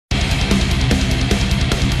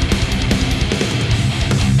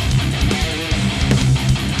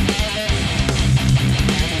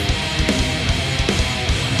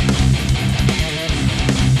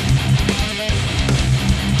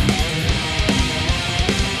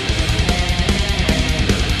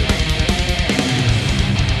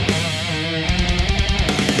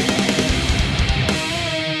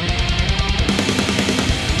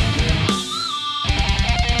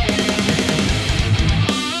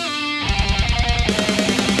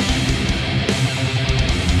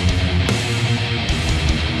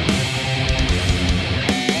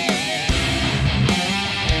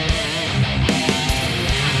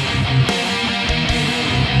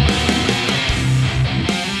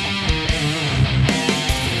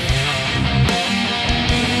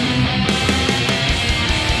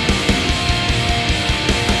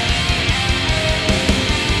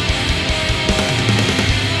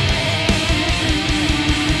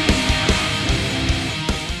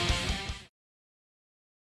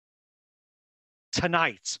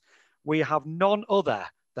tonight we have none other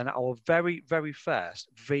than our very, very first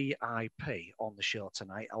VIP on the show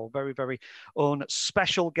tonight. Our very, very own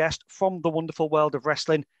special guest from the wonderful world of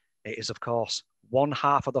wrestling. It is, of course, one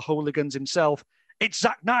half of the hooligans himself. It's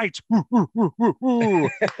Zak Knight.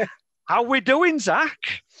 How we doing,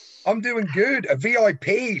 Zak? I'm doing good. A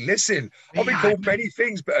VIP. Listen, I've been called many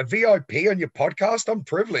things, but a VIP on your podcast, I'm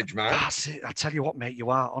privileged, man. That's it. I tell you what, mate, you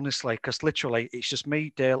are, honestly, because literally it's just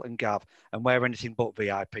me, Dale, and Gav, and we're anything but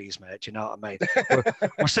VIPs, mate. Do you know what I mean?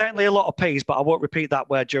 We're certainly a lot of Ps, but I won't repeat that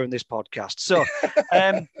word during this podcast.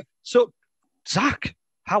 So, Zak,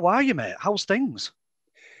 how are you, mate? How's things?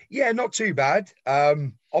 Yeah, not too bad.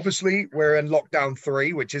 Obviously, we're in lockdown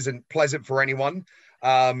 3, which isn't pleasant for anyone.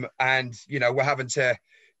 And, we're having to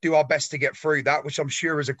do our best to get through that, which I'm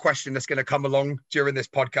sure is a question that's going to come along during this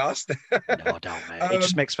podcast. No doubt, mate. It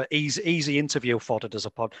just makes for easy interview fodder. There's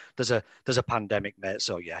a pandemic, mate.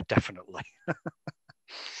 So yeah, definitely.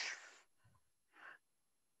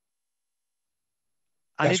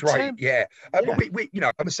 That's right. Yeah. But we,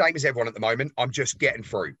 I'm the same as everyone at the moment. I'm just getting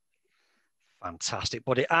through. Fantastic,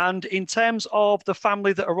 buddy. And in terms of the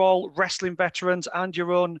family that are all wrestling veterans and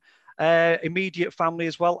your own immediate family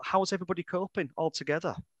as well, how's everybody coping all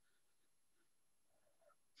together?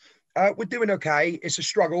 We're doing okay. It's a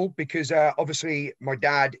struggle because obviously my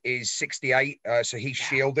dad is 68, so he's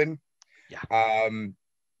shielding. Yeah.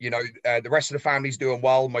 The rest of the family's doing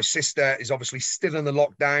well. My sister is obviously still in the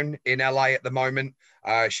lockdown in LA at the moment.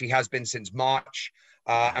 She has been since March.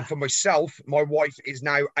 And for myself, my wife is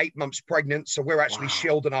now 8 months pregnant, so we're actually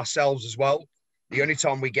shielding ourselves as well. The only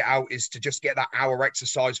time we get out is to just get that hour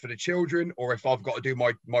exercise for the children, or if I've got to do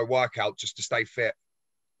my workout just to stay fit.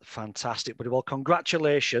 Fantastic, buddy. Well,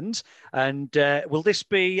 congratulations. And will this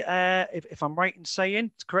be, if I'm right in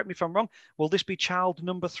saying, correct me if I'm wrong, will this be child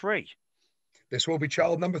number 3? This will be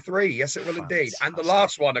child number 3. Yes, it will indeed. And the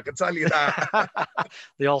last one, I can tell you that.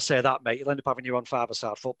 They all say that, mate. You'll end up having your own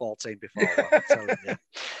five-a-side football team before that, I'm telling you.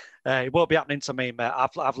 It won't be happening to me, mate.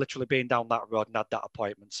 I've literally been down that road and had that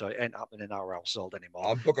appointment, so it ain't happening in our household anymore.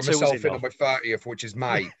 I'm booking myself in on my 30th, which is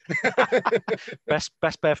May.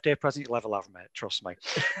 best birthday present you'll ever have, mate. Trust me.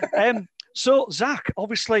 So, Zak,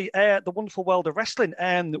 obviously, the wonderful world of wrestling.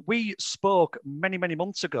 We spoke many, many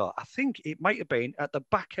months ago. I think it might have been at the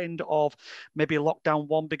back end of maybe lockdown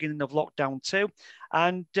 1, beginning of lockdown 2.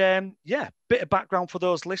 And bit of background for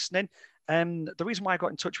those listening. The reason why I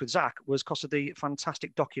got in touch with Zak was because of the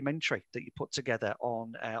fantastic documentary that you put together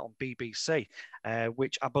on BBC,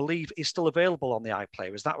 which I believe is still available on the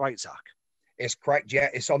iPlayer. Is that right, Zak? It's correct. Yeah,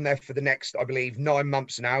 it's on there for the next, I believe, 9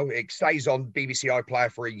 months now. It stays on BBC iPlayer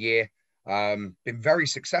for a year. Been very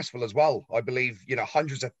successful as well. I believe,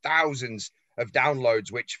 hundreds of thousands of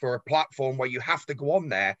downloads, which for a platform where you have to go on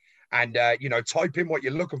there and, type in what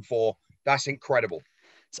you're looking for, that's incredible.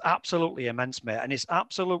 It's absolutely immense, mate. And it's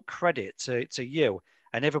absolute credit to you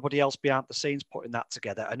and everybody else behind the scenes putting that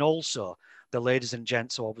together. And also the ladies and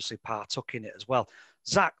gents who obviously partook in it as well.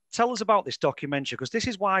 Zak, tell us about this documentary, because this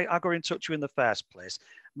is why I got in touch with you in the first place.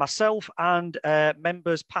 Myself and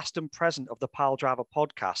members past and present of the Pile Driver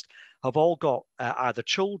podcast have all got either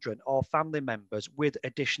children or family members with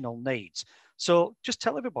additional needs. So just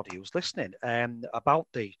tell everybody who's listening about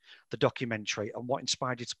the documentary and what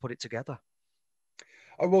inspired you to put it together.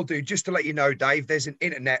 I will do. Just to let you know, Dave, there's an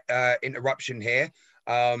internet interruption here,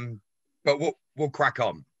 but we'll crack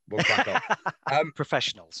on. We'll crack on.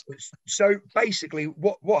 Professionals. So basically,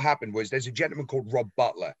 what happened was there's a gentleman called Rob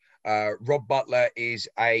Butler. Rob Butler is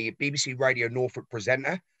a BBC Radio Norfolk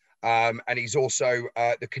presenter, and he's also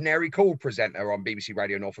the Canary Call presenter on BBC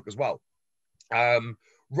Radio Norfolk as well.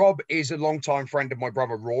 Rob is a longtime friend of my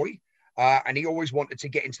brother Roy, and he always wanted to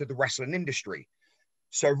get into the wrestling industry.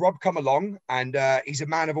 So Rob come along, and he's a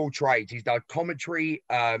man of all trades. He's done commentary,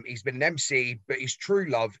 he's been an MC, but his true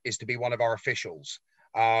love is to be one of our officials.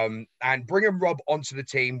 And bringing Rob onto the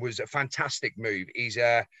team was a fantastic move. He's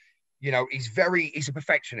he's a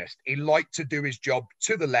perfectionist. He liked to do his job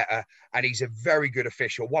to the letter, and he's a very good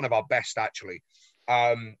official, one of our best actually.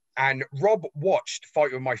 And Rob watched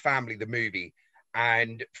Fight With My Family, the movie,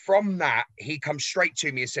 and from that he comes straight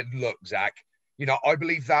to me and said, "Look, Zak, I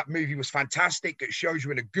believe that movie was fantastic. It shows you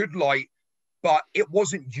in a good light, but it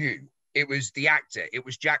wasn't you. It was the actor. It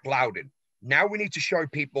was Jack Loudon. Now we need to show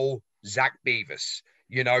people Zak Beavis."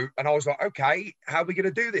 And I was like, okay, how are we going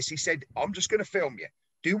to do this? He said, "I'm just going to film you.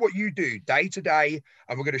 Do what you do day to day,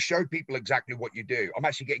 and we're going to show people exactly what you do." I'm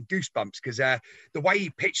actually getting goosebumps because the way he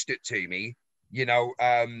pitched it to me,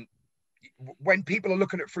 when people are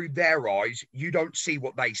looking at it through their eyes, you don't see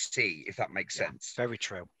what they see, if that makes sense. Very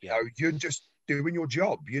true. Yeah. You're just doing your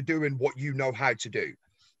job. You're doing what you know how to do.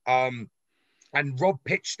 And Rob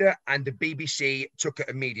pitched it, and the BBC took it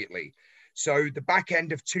immediately. So the back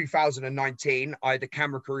end of 2019, I had the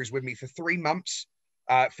camera crews with me for 3 months,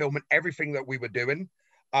 filming everything that we were doing.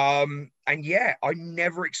 And yeah, I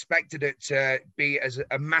never expected it to be as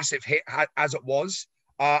a massive hit as it was.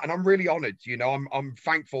 And I'm really honored. You know, I'm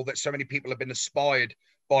thankful that so many people have been inspired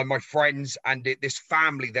by my friends and this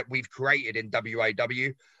family that we've created in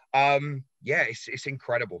WAW. Yeah, it's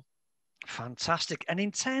incredible. Fantastic. And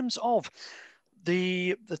in terms of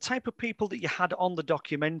the type of people that you had on the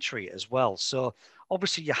documentary as well. So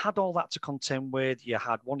obviously you had all that to contend with. You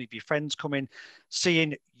had one of your friends come in,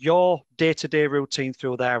 seeing your day-to-day routine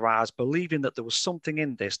through their eyes, believing that there was something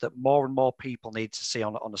in this that more and more people need to see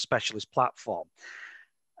on a specialist platform.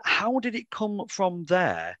 How did it come from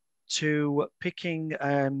there to picking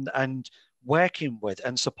and working with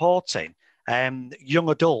and supporting young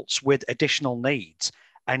adults with additional needs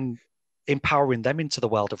and empowering them into the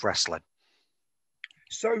world of wrestling?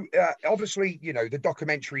 So obviously, you know, the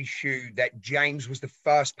documentary showed that James was the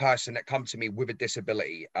first person that come to me with a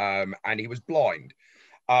disability, and he was blind.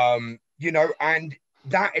 You know, and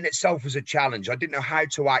that in itself was a challenge. I didn't know how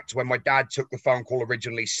to act when my dad took the phone call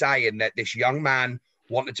originally saying that this young man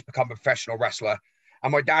wanted to become a professional wrestler.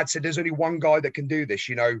 And my dad said, there's only one guy that can do this.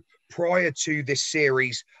 You know, prior to this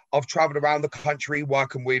series, I've traveled around the country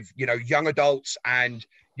working with, you know, young adults and,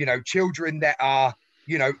 you know, children that are,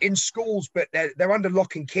 you know, in schools, but they're under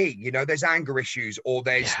lock and key. You know, there's anger issues, or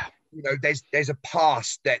there's, you know, there's a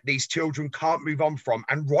past that these children can't move on from,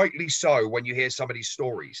 and rightly so when you hear some of these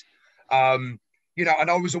stories. You know,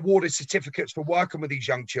 and I was awarded certificates for working with these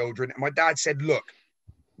young children. And my dad said, look,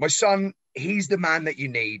 my son, he's the man that you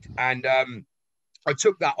need. And I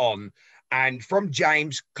took that on. And from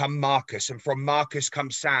James come Marcus, and from Marcus come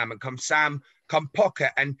Sam, and come Sam come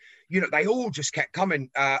Pocket. And, you know, they all just kept coming.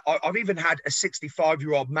 I've even had a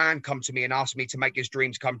 65-year-old man come to me and ask me to make his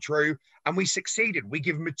dreams come true. And we succeeded. We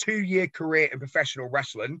give him a 2-year career in professional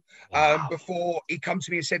wrestling. Wow. Before he come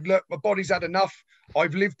to me and said, look, my body's had enough.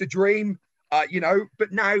 I've lived the dream, you know,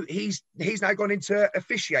 but now he's now gone into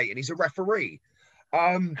officiating. He's a referee.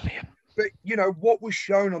 But, you know, what was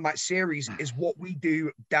shown on that series is what we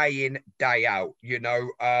do day in, day out, you know.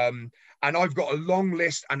 And I've got a long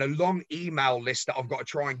list and a long email list that I've got to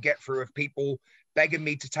try and get through of people begging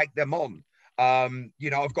me to take them on. You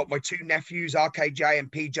know, I've got my 2 nephews, RKJ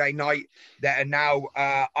and PJ Knight, that are now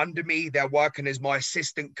under me. They're working as my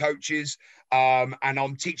assistant coaches. And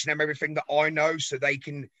I'm teaching them everything that I know so they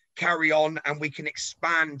can carry on and we can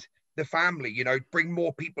expand the family, you know, bring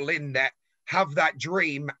more people in that have that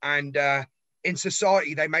dream. And in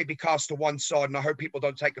society, they may be cast to one side, and I hope people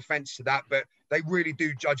don't take offense to that, but they really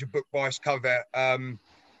do judge a book by its cover.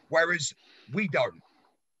 Whereas we don't.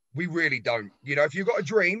 We really don't. You know, if you've got a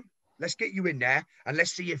dream, let's get you in there and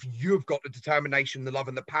let's see if you've got the determination, the love,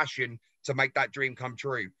 and the passion to make that dream come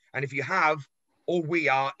true. And if you have, all we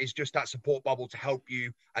are is just that support bubble to help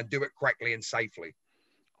you and do it correctly and safely.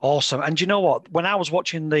 Awesome. And you know what? When I was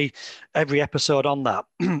watching every episode on that,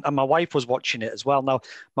 and my wife was watching it as well. Now,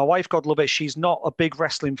 my wife, God love it, she's not a big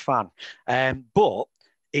wrestling fan. But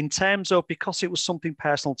in terms of, because it was something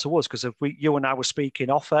personal to us, because you and I were speaking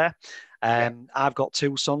off air, I've got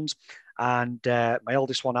 2 sons. And my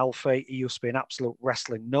oldest one, Alfie, he used to be an absolute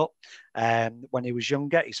wrestling nut when he was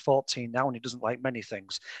younger. He's 14 now, and he doesn't like many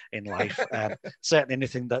things in life, certainly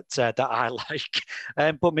anything that I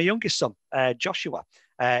like. But my youngest son, Joshua,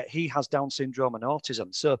 he has Down syndrome and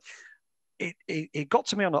autism. So it got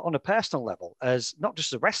to me on a personal level as not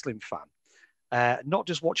just a wrestling fan, not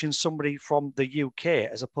just watching somebody from the UK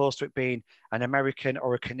as opposed to it being an American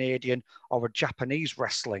or a Canadian or a Japanese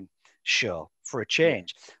wrestling show for a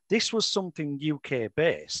change. This was something UK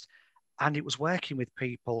based, and it was working with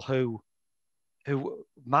people who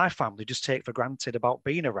my family just take for granted about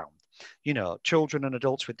being around. You know, children and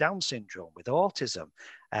adults with Down syndrome, with autism,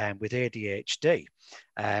 and with ADHD,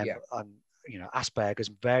 and you know, Asperger's,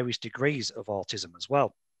 various degrees of autism as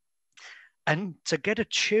well. And to get a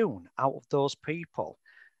tune out of those people,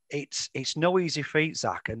 it's no easy feat,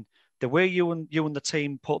 Zach. And the way you and the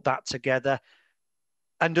team put that together,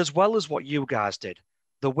 and as well as what you guys did,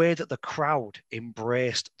 the way that the crowd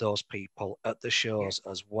embraced those people at the shows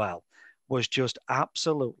as well was just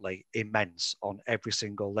absolutely immense on every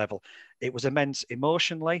single level. It was immense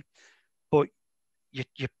emotionally, but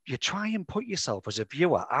you try and put yourself as a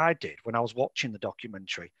viewer, I did when I was watching the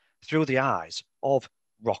documentary, through the eyes of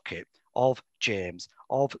Rocket, of James,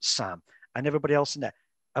 of Sam, and everybody else in there,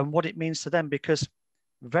 and what it means to them, because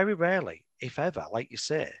very rarely, if ever, like you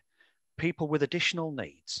say, people with additional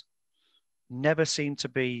needs never seem to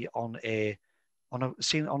be on a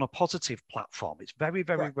seen on a positive platform. It's very,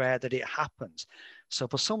 very Correct. rare that it happens. So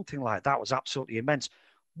for something like that was absolutely immense.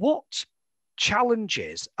 What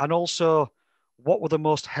challenges and also what were the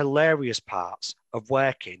most hilarious parts of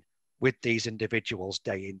working with these individuals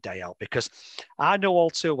day in, day out? Because I know all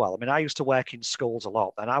too well. I mean, I used to work in schools a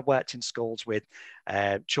lot, and I worked in schools with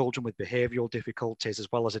children with behavioural difficulties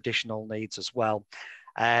as well as additional needs as well.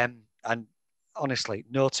 And honestly,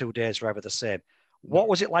 no 2 days were ever the same. What No.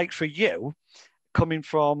 was it like for you coming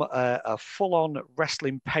from a full-on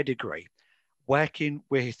wrestling pedigree, working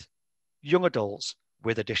with young adults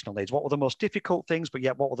with additional needs? What were the most difficult things, but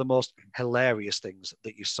yet what were the most hilarious things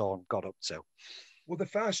that you saw and got up to? Well, the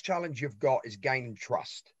first challenge you've got is gaining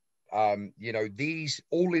trust. These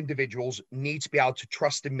all individuals need to be able to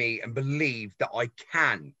trust in me and believe that I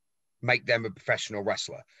can make them a professional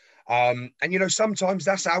wrestler. Sometimes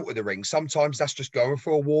that's out of the ring. Sometimes that's just going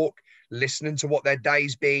for a walk, listening to what their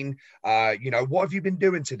day's been. What have you been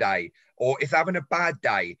doing today? Or if they're having a bad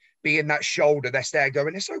day, being that shoulder that's there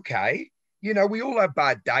going, it's okay. We all have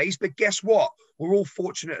bad days, but guess what? We're all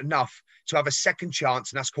fortunate enough to have a second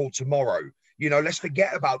chance, and that's called tomorrow. Let's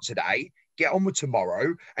forget about today, get on with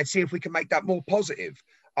tomorrow, and see if we can make that more positive.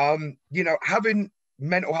 Having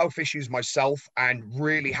mental health issues myself and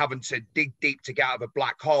really having to dig deep to get out of a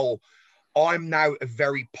black hole, I'm now a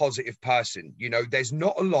very positive person. There's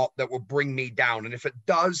not a lot that will bring me down. And if it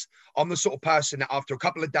does, I'm the sort of person that after a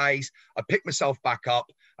couple of days, I pick myself back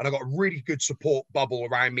up and I got a really good support bubble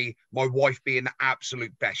around me. My wife being the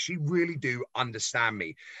absolute best. She really do understand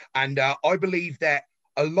me. And I believe that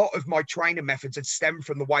a lot of my training methods had stemmed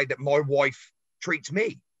from the way that my wife treats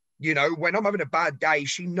me. When I'm having a bad day,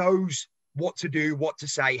 she knows what to do, what to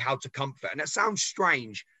say, how to comfort. And it sounds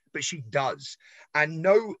strange, but she does. And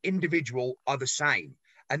no individual are the same.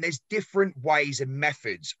 And there's different ways and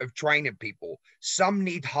methods of training people. Some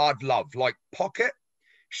need hard love, like Pocket.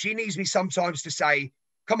 She needs me sometimes to say,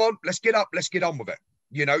 come on, let's get up, let's get on with it.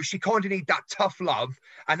 She kind of need that tough love,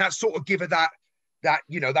 and that sort of give her that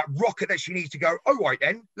rocket that she needs to go, all right,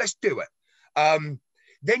 then let's do it.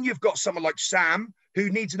 Then you've got someone like Sam who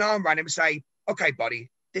needs an arm around him and say, okay, buddy,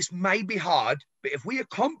 this may be hard, but if we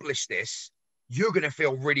accomplish this, you're going to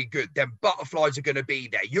feel really good. Then butterflies are going to be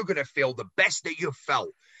there. You're going to feel the best that you've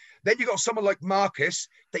felt. Then you've got someone like Marcus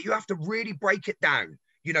that you have to really break it down.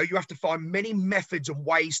 You have to find many methods and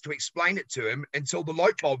ways to explain it to him until the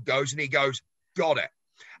light bulb goes and he goes, got it.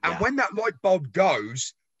 And when that light bulb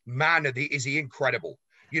goes, man, is he incredible.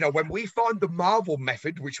 When we find the Marvel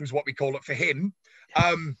method, which was what we call it for him,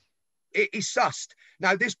 it is sussed.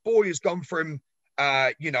 Now, this boy has gone from,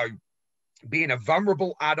 being a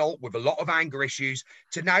vulnerable adult with a lot of anger issues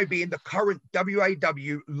to now being the current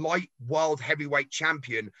WAW light world heavyweight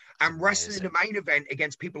champion and wrestling in the main event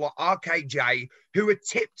against people like RKJ, who are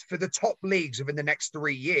tipped for the top leagues within the next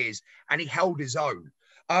 3 years. And he held his own.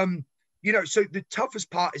 So the toughest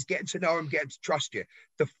part is getting to know him, getting to trust you.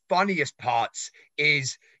 The funniest parts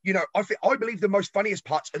is, I believe the most funniest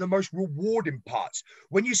parts are the most rewarding parts.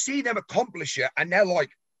 When you see them accomplish it and they're like,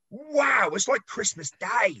 wow, it's like Christmas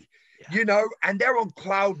Day. And they're on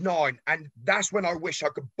cloud nine. And that's when I wish I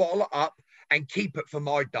could bottle it up and keep it for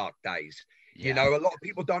my dark days. A lot of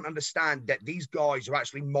people don't understand that these guys are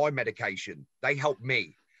actually my medication. They help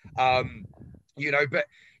me.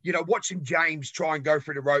 Watching James try and go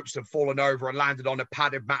through the ropes and falling over and landed on a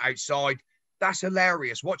padded mat outside, that's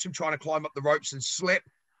hilarious. Watch him trying to climb up the ropes and slip.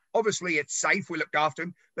 Obviously, it's safe. We looked after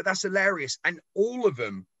him, but that's hilarious. And all of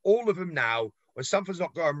them now, when something's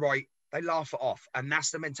not going right, they laugh it off. And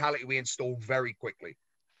that's the mentality we install very quickly.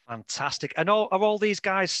 Fantastic. And are all these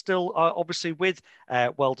guys still obviously with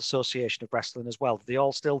World Association of Wrestling as well? They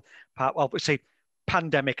all still part, obviously,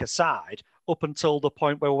 pandemic aside, up until the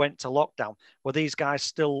point where we went to lockdown, were these guys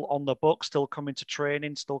still on the book, still coming to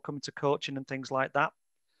training, still coming to coaching and things like that?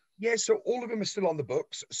 Yeah, so all of them are still on the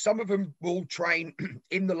books. Some of them will train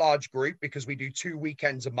in the large group because we do 2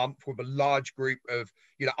 weekends a month with a large group of,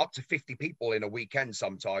 up to 50 people in a weekend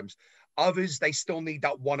sometimes. Others, they still need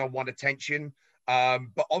that one-on-one attention.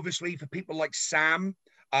 But obviously for people like Sam,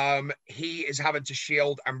 he is having to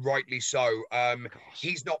shield, and rightly so.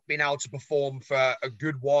 He's not been able to perform for a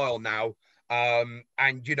good while now. Me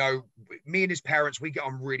and his parents, we get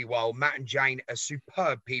on really well. Matt and Jane are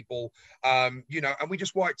superb people, and we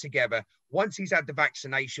just work together. Once he's had the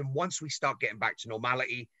vaccination, once we start getting back to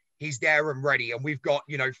normality, he's there and ready. And we've got,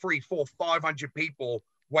 300, 400, 500 people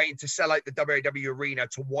waiting to sell out the WW arena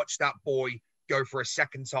to watch that boy go for a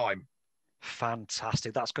second time.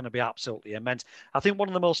 Fantastic. That's going to be absolutely immense. I think one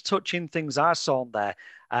of the most touching things I saw on there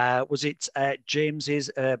was James's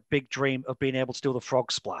big dream of being able to do the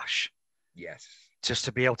frog splash. Yes. Just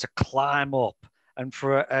to be able to climb up And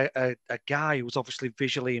for a guy who's obviously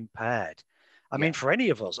visually impaired, I mean, Yeah. for any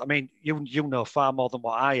of us, I mean, you know far more than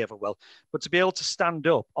what I ever will, but to be able to stand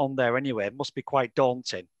up on there anyway must be quite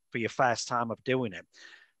daunting for your first time of doing it.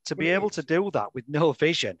 To Well, be it able to is. do that with no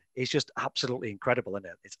vision is just absolutely incredible, isn't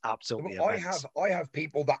it? It's absolutely I immense. have I have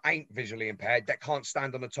people that ain't visually impaired that can't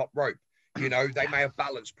stand on the top rope. You know, they Yeah, may have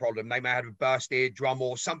balance problem, they may have a burst eardrum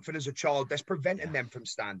or something as a child that's preventing yeah, them from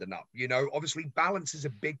standing up. You know, obviously balance is a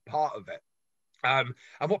big part of it. And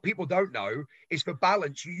what people don't know is for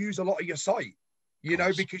balance, you use a lot of your sight, of you know,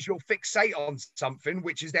 course. because you'll fixate on something,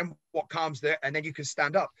 which is then what calms the, and then you can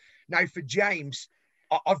stand up. Now, for James,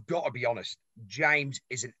 I've got to be honest, James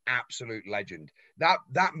is an absolute legend. That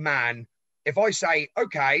man, if I say,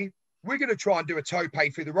 okay, we're going to try and do a tope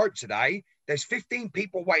through the rope today, there's 15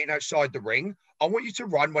 people waiting outside the ring. I want you to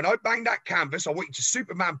run. When I bang that canvas, I want you to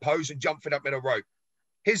Superman pose and jump for that middle rope.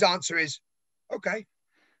 His answer is, okay.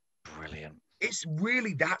 Brilliant. It's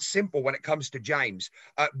really that simple when it comes to James.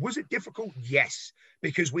 Was it difficult? Yes,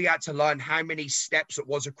 because we had to learn how many steps it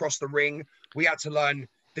was across the ring. We had to learn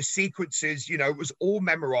the sequences, you know, it was all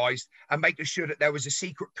memorized and making sure that there was a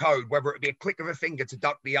secret code, whether it be a click of a finger to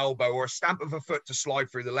duck the elbow or a stamp of a foot to slide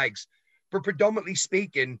through the legs. But predominantly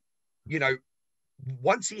speaking, you know,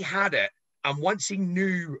 once he had it and once he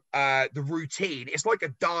knew the routine, it's like a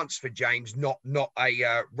dance for James, not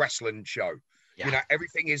a wrestling show. You Yeah, know,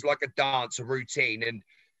 everything is like a dance, a routine. And,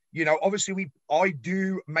 you know, obviously I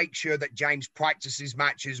do make sure that James practices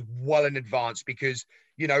matches well in advance because,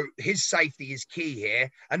 you know, his safety is key here.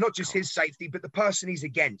 And not of just his course. safety, but the person he's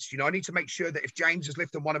against. You know, I need to make sure that if James is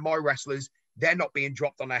lifting one of my wrestlers, they're not being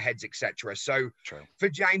dropped on their heads, etc. So True. for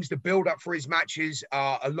James, the build up for his matches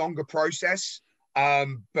are a longer process.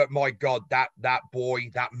 But my God, that boy,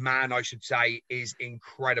 that man, I should say, is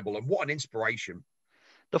incredible. And what an inspiration.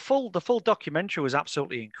 The full documentary was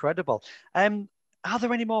absolutely incredible. Are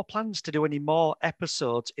there any more plans to do any more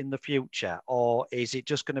episodes in the future, or is it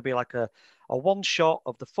just going to be like a one shot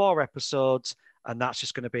of the 4 episodes, and that's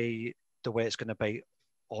just going to be the way it's going to be,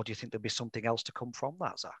 or do you think there'll be something else to come from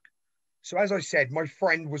that, Zach? So as I said, my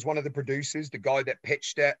friend was one of the producers, the guy that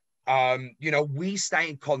pitched it. You know, we stay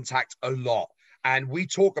in contact a lot and we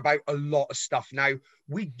talk about a lot of stuff. Now,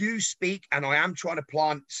 we do speak, and I am trying to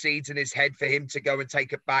plant seeds in his head for him to go and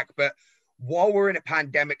take it back. But while we're in a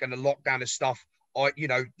pandemic and a lockdown of stuff, you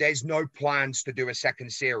know, there's no plans to do a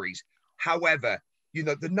second series. However, you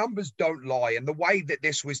know, the numbers don't lie. And the way that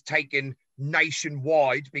this was taken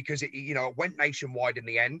nationwide, because it, you know, it went nationwide in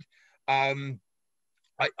the end. Um,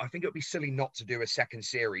 I think it would be silly not to do a second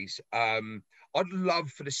series. I'd love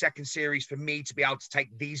for the second series for me to be able to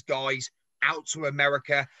take these guys out to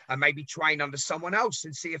America and maybe train under someone else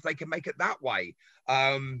and see if they can make it that way.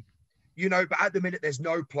 Um, you know, but at the minute, there's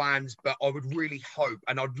no plans. But I would really hope,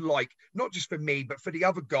 and I'd like, not just for me, but for the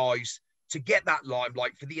other guys to get that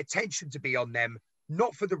limelight, for the attention to be on them,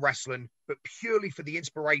 not for the wrestling, but purely for the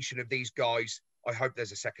inspiration of these guys. I hope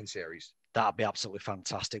there's a second series. That'd be absolutely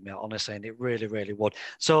fantastic, mate, honestly, and it really, really would.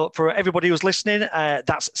 So, for everybody who's listening,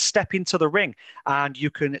 that's Step Into the Ring, and you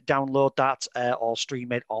can download that or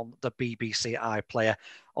stream it on the BBC iPlayer.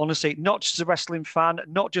 Honestly, not just a wrestling fan,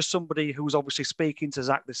 not just somebody who's obviously speaking to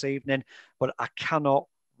Zach this evening, but I cannot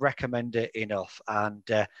recommend it enough. And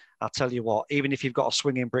I'll tell you what, even if you've got a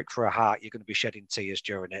swinging brick for a heart, you're going to be shedding tears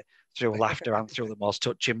during it through laughter and through the most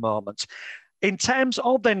touching moments. In terms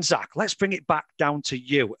of then, Zach, let's bring it back down to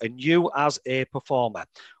you and you as a performer.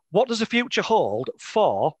 What does the future hold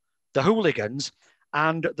for the Hooligans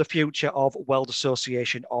and the future of World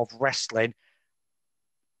Association of Wrestling,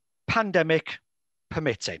 pandemic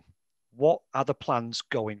permitting? What are the plans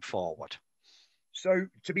going forward? So,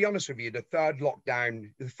 to be honest with you, the third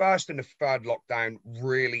lockdown, the first and the third lockdown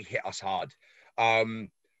really hit us hard. Um,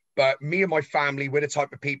 but me and my family, we're the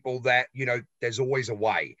type of people that, you know, there's always a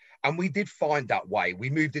way. And we did find that way. We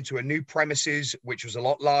moved into a new premises, which was a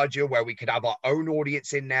lot larger, where we could have our own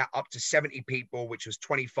audience in there, up to 70 people, which was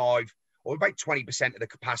 25 or about 20% of the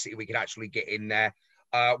capacity we could actually get in there.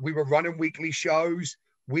 We were running weekly shows.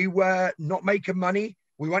 We were not making money.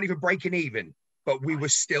 We weren't even breaking even, but we were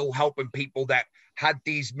still helping people that had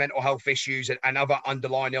these mental health issues and other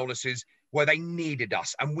underlying illnesses where they needed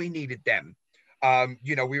us and we needed them.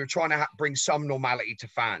 You know, we were trying to bring some normality to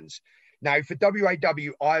fans. Now, for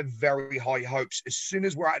WAW, I have very high hopes. As soon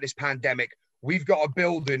as we're out of this pandemic, we've got a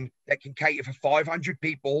building that can cater for 500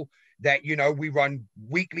 people. That, you know, we run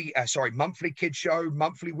monthly kid show,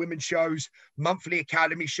 monthly women's shows, monthly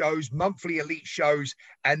academy shows, monthly elite shows,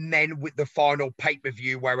 and then with the final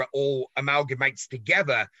pay-per-view where it all amalgamates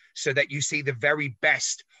together so that you see the very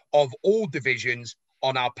best of all divisions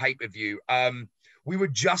on our pay-per-view. we were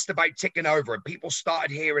just about ticking over, and people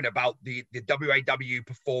started hearing about the WAW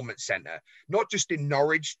Performance Center, not just in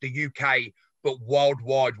Norwich, the UK, but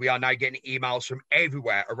worldwide. We are now getting emails from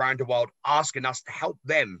everywhere around the world asking us to help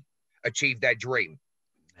them achieve their dream.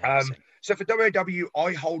 So for WAW,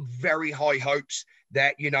 I hold very high hopes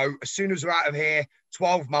that, you know, as soon as we're out of here,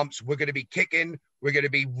 12 months, we're going to be kicking. We're going to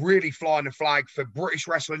be really flying the flag for British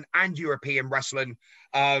wrestling and European wrestling.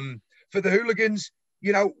 For the hooligans,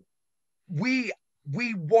 you know, we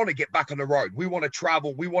want to get back on the road. We want to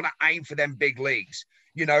travel. We want to aim for them big leagues,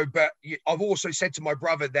 you know, but I've also said to my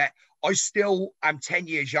brother that I still am 10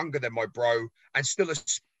 years younger than my bro and still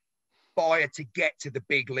aspire to get to the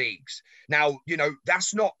big leagues. Now, you know,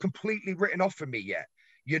 that's not completely written off for me yet.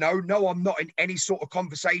 You know, no, I'm not in any sort of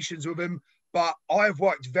conversations with him, but I have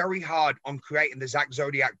worked very hard on creating the Zak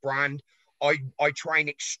Zodiac brand. I train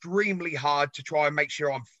extremely hard to try and make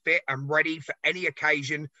sure I'm fit and ready for any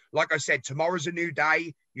occasion. Like I said, tomorrow's a new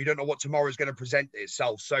day. You don't know what tomorrow is going to present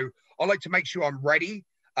itself. So I like to make sure I'm ready,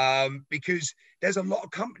 because there's a lot of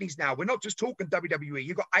companies now. We're not just talking WWE.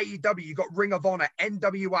 You've got AEW, you've got Ring of Honor,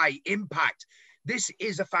 NWA, Impact. This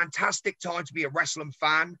is a fantastic time to be a wrestling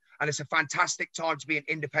fan, and it's a fantastic time to be an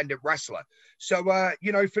independent wrestler. So,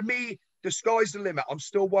 you know, for me, the sky's the limit. I'm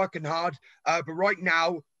still working hard, but right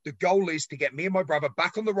now, the goal is to get me and my brother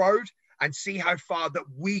back on the road and see how far that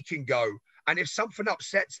we can go. And if something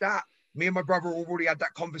upsets that, me and my brother already had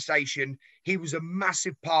that conversation. He was a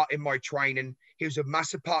massive part in my training. He was a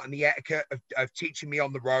massive part in the etiquette of teaching me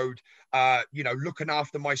on the road, you know, looking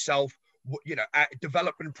after myself, you know,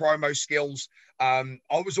 developing promo skills. I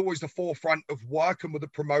was always the forefront of working with the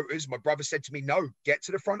promoters. My brother said to me, no, get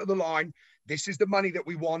to the front of the line. This is the money that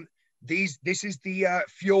we want. This is the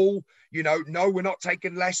fuel, you know, no, we're not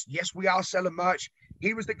taking less. Yes, we are selling merch.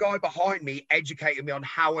 He was the guy behind me, educating me on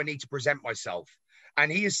how I need to present myself.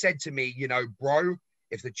 And he has said to me, you know, bro,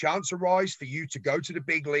 if the chance arises for you to go to the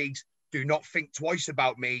big leagues, do not think twice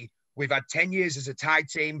about me. We've had 10 years as a tag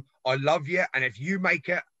team. I love you. And if you make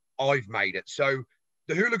it, I've made it. So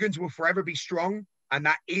the hooligans will forever be strong. And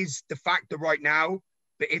that is the factor right now.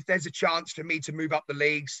 But if there's a chance for me to move up the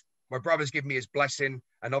leagues, my brother's given me his blessing.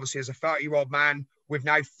 And obviously, as a 30-year-old man with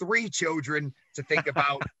now 3 children to think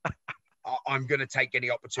about, I'm going to take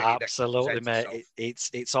any opportunity. Absolutely, mate.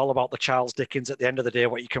 It's all about the Charles Dickens at the end of the day,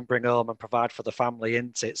 what you can bring home and provide for the family,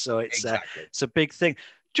 isn't it? So it's exactly. It's a big thing.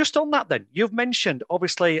 Just on that, then, you've mentioned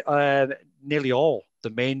obviously nearly all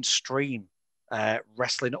the mainstream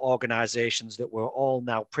wrestling organizations that we're all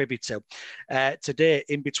now privy to. Today,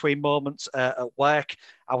 in between moments at work,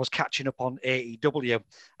 I was catching up on AEW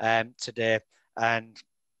today, and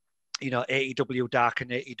you know, AEW Dark and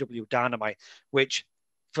AEW Dynamite, which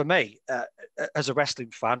for me, as a wrestling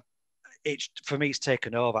fan, it's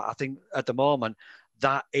taken over. I think at the moment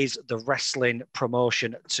that is the wrestling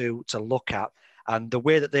promotion to look at. And the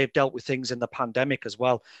way that they've dealt with things in the pandemic as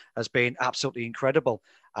well has been absolutely incredible.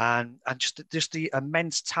 And just the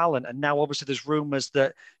immense talent. And now obviously there's rumors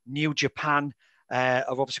that New Japan are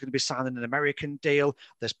obviously going to be signing an American deal.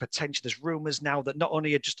 There's rumors now that not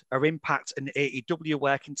only are Impact and AEW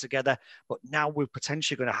working together, but now we're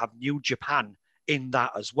potentially going to have New Japan in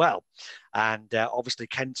that as well. And obviously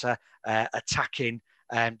Kenta attacking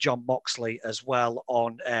John Moxley as well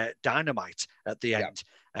on Dynamite at the end.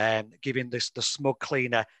 Giving the smug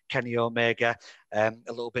cleaner Kenny Omega a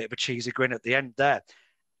little bit of a cheesy grin at the end there.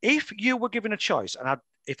 If you were given a choice, and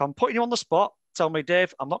if I'm putting you on the spot, tell me,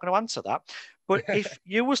 Dave, I'm not going to answer that. But if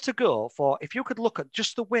you was to go for, if you could look at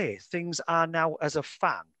just the way things are now as a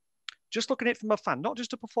fan, just looking at it from a fan, not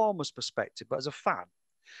just a performer's perspective, but as a fan,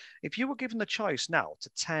 if you were given the choice now to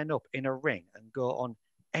turn up in a ring and go on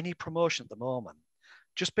any promotion at the moment,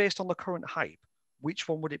 just based on the current hype, which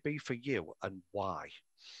one would it be for you and why?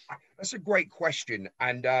 That's a great question.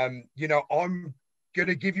 And, you know, I'm going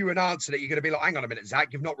to give you an answer that you're going to be like, hang on a minute,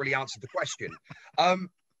 Zach, you've not really answered the question.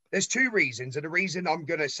 There's 2 reasons. And the reason I'm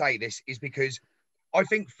going to say this is because I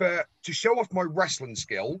think to show off my wrestling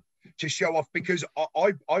skill, to show off, because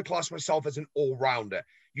I class myself as an all-rounder.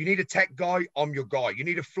 You need a tech guy, I'm your guy. You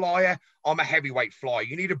need a flyer, I'm a heavyweight flyer.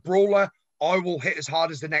 You need a brawler, I will hit as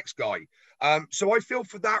hard as the next guy. So I feel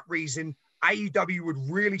for that reason, AEW would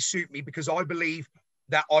really suit me, because I believe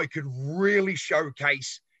that I could really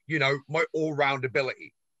showcase, you know, my all-round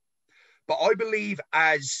ability. But I believe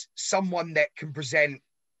as someone that can present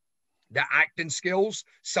their acting skills,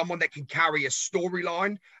 someone that can carry a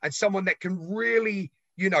storyline, and someone that can really,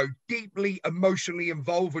 you know, deeply emotionally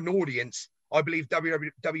involve an audience, I believe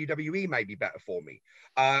WWE may be better for me.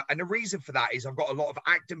 And the reason for that is I've got a lot of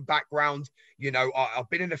acting background. You know, I've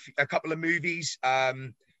been in a couple of movies,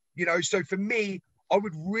 you know, so for me, I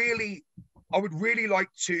would really I would really like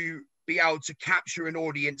to be able to capture an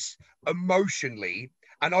audience emotionally.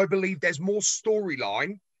 And I believe there's more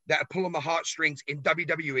storyline that are pulling the heartstrings in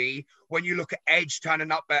WWE. When you look at Edge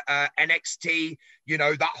turning up at NXT, you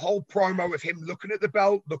know, that whole promo of him looking at the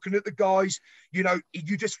belt, looking at the guys, you know,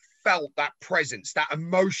 you just felt that presence, that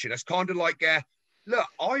emotion. It's kind of like, look,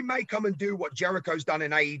 I may come and do what Jericho's done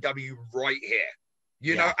in AEW right here.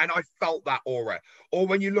 You know, and I felt that aura. Or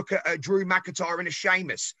when you look at Drew McIntyre and a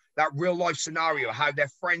Sheamus, that real life scenario, how they're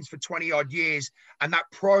friends for 20 odd years, and that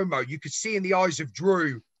promo, you could see in the eyes of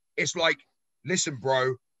Drew, it's like, listen,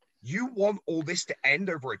 bro, you want all this to end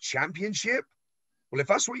over a championship? Well, if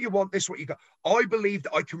that's what you want, this is what you got. I believe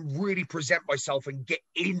that I can really present myself and get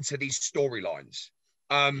into these storylines.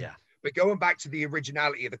 But going back to the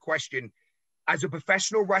originality of the question, as a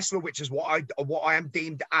professional wrestler, which is what I am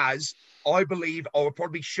deemed as, I believe I would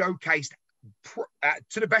probably showcased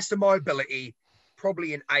to the best of my ability,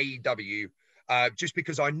 probably in AEW, just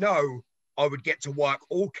because I know I would get to work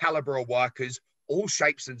all caliber of workers, all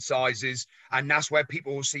shapes and sizes, and that's where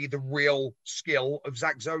people will see the real skill of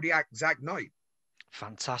Zodiac Zak Knight.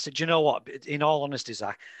 Fantastic. Do you know what? In all honesty,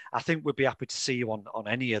 Zach, I think we'd be happy to see you on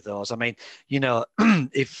any of those. I mean, you know,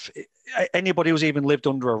 if anybody who's even lived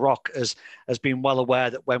under a rock has been well aware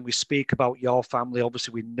that when we speak about your family,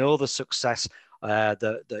 obviously we know the success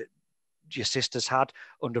that your sister's had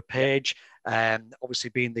under Paige,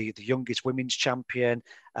 obviously being the youngest women's champion,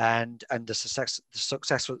 and the success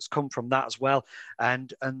that's come from that as well,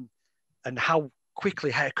 and how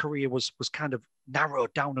quickly her career was kind of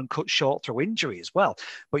narrowed down and cut short through injury as well.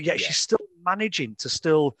 But yet she's still managing to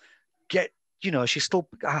still get, you know, she's still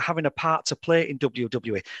having a part to play in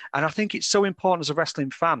WWE. And I think it's so important as a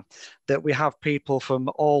wrestling fan that we have people from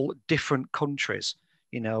all different countries.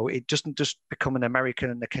 You know, it doesn't just become an American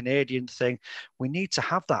and a Canadian thing. We need to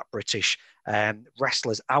have that British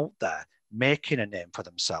wrestlers out there making a name for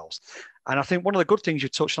themselves. And I think one of the good things you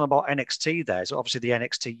touched on about NXT there is obviously the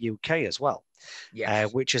NXT UK as well,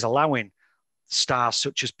 which is allowing stars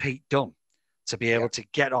such as Pete Dunne to be able to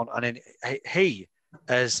get on. And he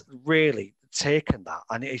has really taken that.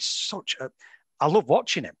 And it's such I love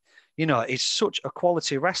watching him. You know, he's such a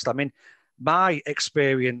quality wrestler. I mean, my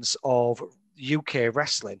experience of UK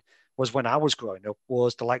wrestling was when I was growing up,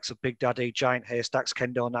 was the likes of Big Daddy, Giant Haystacks,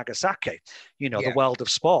 Kendo Nagasaki, you know, the world of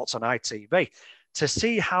sports on ITV. To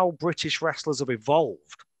see how British wrestlers have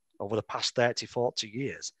evolved over the past 30, 40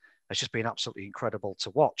 years has just been absolutely incredible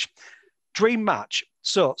to watch. Dream match.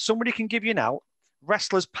 So somebody can give you now,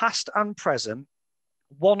 wrestlers past and present,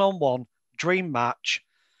 one-on-one, dream match,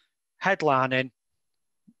 headlining,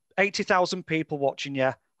 80,000 people watching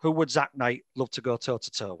you. Who would Zak Knight love to go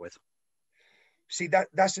toe-to-toe with? See,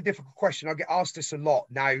 that's a difficult question. I get asked this a lot.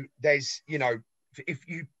 Now, there's, you know, if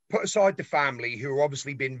you put aside the family, who have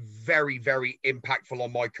obviously been very, very impactful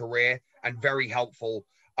on my career and very helpful,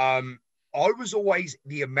 I was always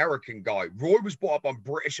the American guy. Roy was brought up on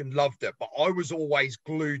British and loved it, but I was always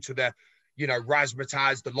glued to the, you know,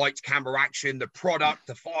 razzmatazz, the lights, camera, action, the product,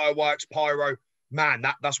 the fireworks, pyro. Man,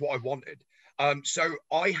 that's what I wanted. So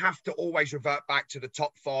I have to always revert back to the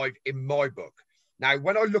top 5 in my book. Now,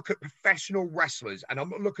 when I look at professional wrestlers, and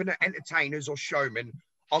I'm not looking at entertainers or showmen,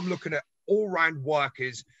 I'm looking at all-round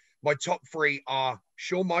workers. My top 3 are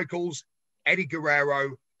Shawn Michaels, Eddie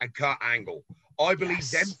Guerrero, and Kurt Angle. I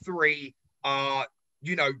believe them 3 are,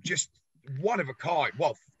 you know, just one of a kind.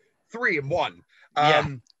 Well, 3 in 1.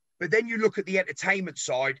 But then you look at the entertainment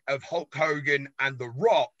side of Hulk Hogan and The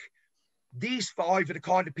Rock. These 5 are the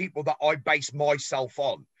kind of people that I base myself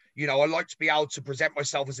on. You know, I like to be able to present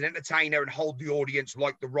myself as an entertainer and hold the audience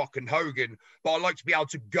like The Rock and Hogan, but I like to be able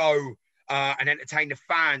to go and entertain the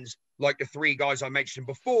fans like the 3 guys I mentioned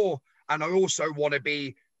before. And I also want to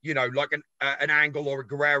be, you know, like an Angle or a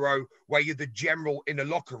Guerrero, where you're the general in the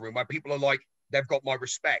locker room, where people are like, they've got my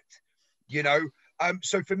respect, you know?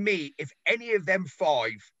 So for me, if any of them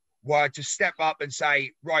 5 were to step up and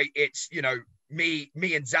say, right, it's, you know, me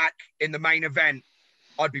and Zach in the main event,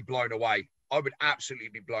 I'd be blown away. I would absolutely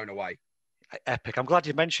be blown away. Epic. I'm glad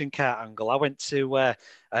you mentioned Kurt Angle. I went to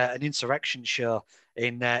an Insurrection show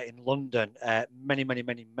in London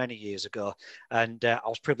many years ago, and I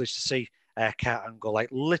was privileged to see Kurt Angle, like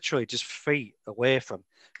literally just feet away from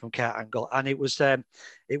Kurt Angle, and it was there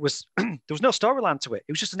was no storyline to it.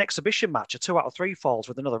 It was just an exhibition match, a 2 out of 3 falls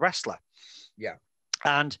with another wrestler. Yeah,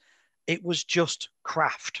 and it was just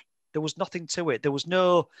craft. There was nothing to it. There was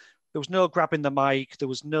no grabbing the mic. There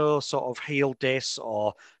was no sort of heel diss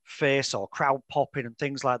or face or crowd popping and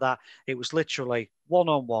things like that. It was literally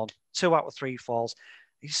one-on-one, 2 out of 3 falls.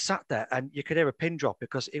 He sat there and you could hear a pin drop,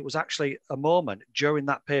 because it was actually a moment during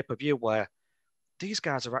that pay-per-view where these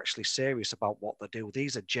guys are actually serious about what they do.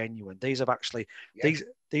 These are genuine. These are actually, Yeah.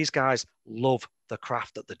 these guys love the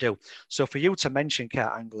craft that they do. So for you to mention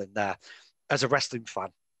Kurt Angle in there as a wrestling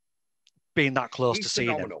fan, being that close He's to seeing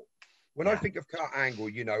him. phenomenal. When I think of Kurt Angle,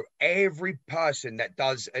 you know, every person that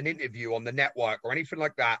does an interview on the network or anything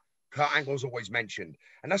like that, Kurt Angle's always mentioned.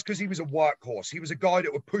 And that's because he was a workhorse. He was a guy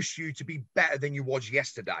that would push you to be better than you was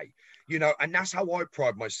yesterday, you know, and that's how I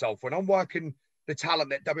pride myself when I'm working the talent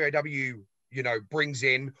that WAW, you know, brings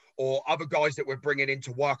in, or other guys that we're bringing in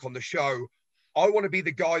to work on the show. I want to be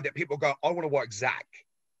the guy that people go, I want to work Zak.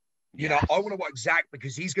 You know, I want to work Zak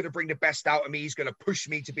because he's going to bring the best out of me. He's going to push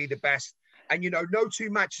me to be the best. And, you know, no two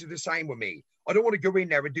matches are the same with me. I don't want to go in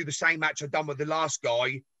there and do the same match I've done with the last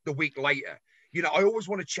guy the week later. You know, I always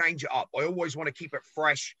want to change it up. I always want to keep it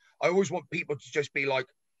fresh. I always want people to just be like,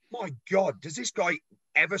 my God, does this guy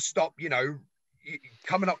ever stop, you know,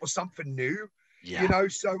 coming up with something new? You know,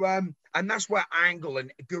 so, and that's where Angle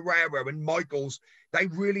and Guerrero and Michaels, they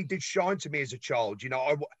really did shine to me as a child. You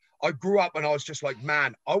know, I grew up and I was just like,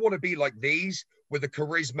 man, I want to be like these with the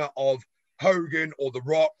charisma of Hogan or The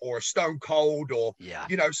Rock or a Stone Cold or,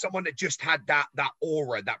 you know, someone that just had that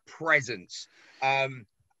aura, that presence. And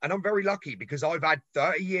I'm very lucky because I've had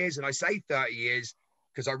 30 years, and I say 30 years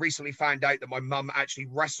because I recently found out that my mum actually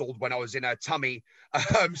wrestled when I was in her tummy.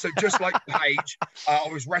 So just like Paige, I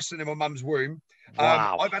was wrestling in my mum's womb.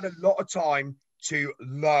 Wow. I've had a lot of time to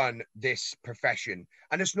learn this profession.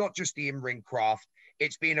 And it's not just the in-ring craft.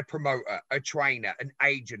 It's being a promoter, a trainer, an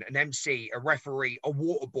agent, an MC, a referee, a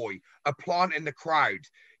water boy, a plant in the crowd,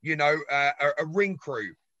 you know, a ring crew.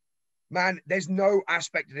 Man, there's no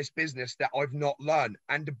aspect of this business that I've not learned.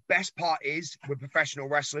 And the best part is with professional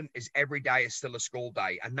wrestling is every day is still a school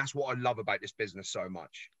day. And that's what I love about this business so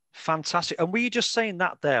much. Fantastic. And were you just saying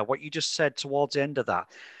that there, what you just said towards the end of that?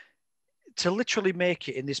 To literally make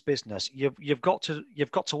it in this business, you've got to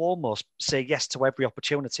almost say yes to every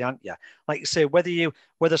opportunity, aren't you? Like you say,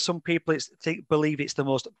 whether some people believe it's the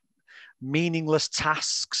most meaningless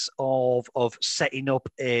tasks of setting up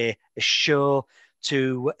a show,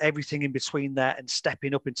 to everything in between there, and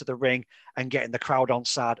stepping up into the ring and getting the crowd on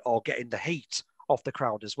side or getting the heat off the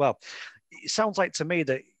crowd as well. It sounds like to me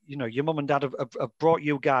that, you know, your mum and dad have brought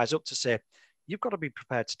you guys up to say, you've got to be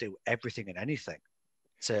prepared to do everything and anything.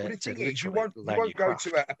 Well, the thing is, you won't go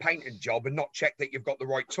to a painting job and not check that you've got the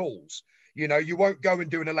right tools. You know, you won't go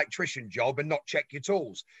and do an electrician job and not check your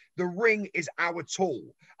tools. The ring is our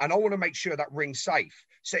tool, and I want to make sure that ring's safe.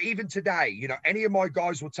 So even today, you know, any of my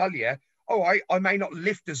guys will tell you, all right, I may not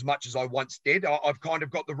lift as much as I once did. I've kind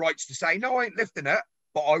of got the rights to say, no, I ain't lifting it,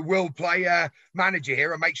 but I will play manager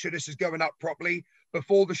here and make sure this is going up properly.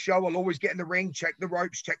 Before the show, I'll always get in the ring, check the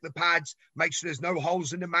ropes, check the pads, make sure there's no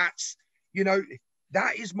holes in the mats. You know,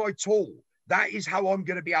 that is my tool. That is how I'm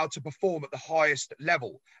going to be able to perform at the highest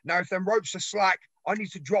level. Now, if them ropes are slack, I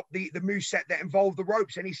need to drop the moveset that involve the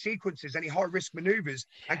ropes, any sequences, any high-risk maneuvers,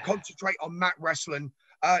 and concentrate on mat wrestling.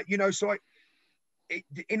 You know, so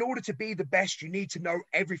in order to be the best, you need to know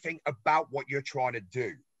everything about what you're trying to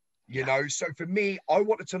do. You know, so for me, I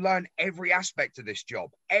wanted to learn every aspect of this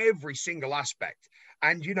job, every single aspect.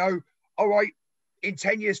 And, you know, all right, in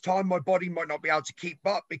 10 years' time, my body might not be able to keep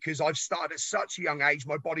up because I've started at such a young age,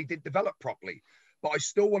 my body didn't develop properly. But I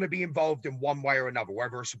still want to be involved in one way or another,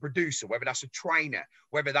 whether it's a producer, whether that's a trainer,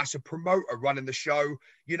 whether that's a promoter running the show,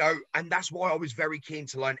 you know, and that's why I was very keen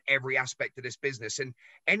to learn every aspect of this business. And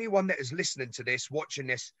anyone that is listening to this, watching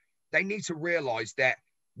this, they need to realize that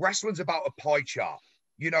wrestling's about a pie chart,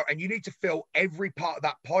 you know, and you need to fill every part of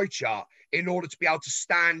that pie chart in order to be able to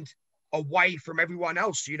stand away from everyone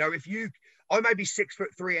else. You know, I may be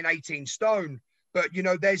 6'3" and 18 stone, but, you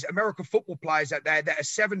know, there's American football players out there that are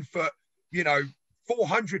 7 foot, you know,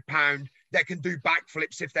 400-pound that can do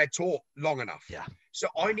backflips if they're taught long enough. So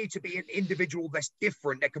I need to be an individual that's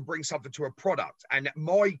different, that can bring something to a product. And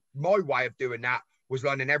my way of doing that was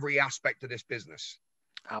learning every aspect of this business.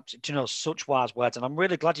 Absolutely. You know, such wise words. And I'm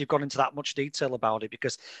really glad you've gone into that much detail about it,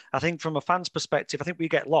 because I think from a fan's perspective, I think we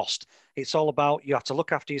get lost. It's all about, you have to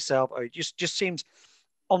look after yourself. Or it just seems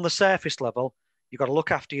on the surface level, you've got to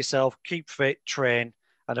look after yourself, keep fit, train,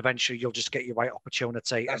 and eventually you'll just get your right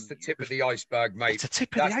opportunity. That's the tip of the iceberg, mate. It's a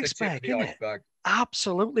tip of the iceberg, isn't it?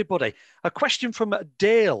 Absolutely, buddy. A question from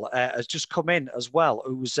Dale has just come in as well,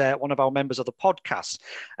 who's one of our members of the podcast.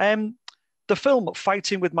 The film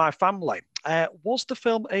Fighting with My Family, was the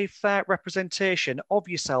film a fair representation of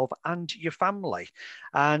yourself and your family?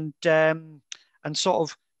 And sort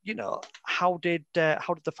of, you know, how did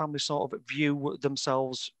the family sort of view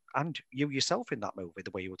themselves and you yourself in that movie,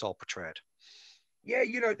 the way you was all portrayed? Yeah,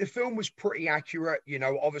 the film was pretty accurate.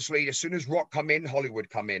 Obviously, as soon as Rock come in, Hollywood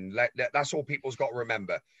come in. That's all people's got to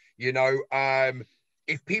remember.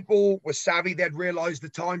 If people were savvy, they'd realize the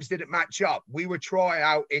times didn't match up. We were try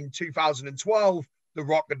out in 2012. The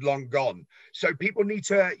Rock had long gone. So people need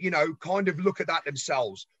to, kind of look at that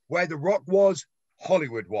themselves. Where the Rock was,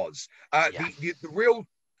 Hollywood was. Yeah. The real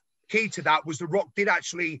key to that was the Rock did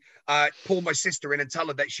actually pull my sister in and tell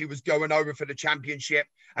her that she was going over for the championship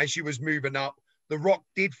and she was moving up. The Rock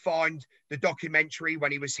did find the documentary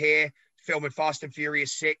when he was here filming Fast and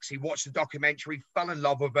Furious 6. He watched the documentary, fell in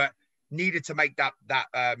love with it, needed to make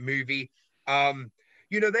that movie.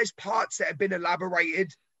 There's parts that have been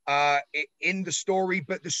elaborated in the story,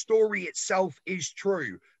 but the story itself is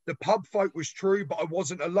true. The pub fight was true, but I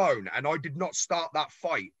wasn't alone, and I did not start that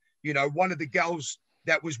fight. One of the girls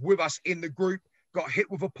that was with us in the group got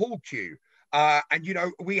hit with a pool cue. And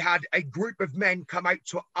we had a group of men come out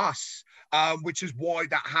to us, which is why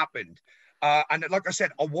that happened. And like I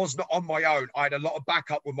said, I was not on my own. I had a lot of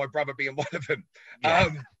backup with my brother being one of them. Yeah.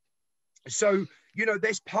 So,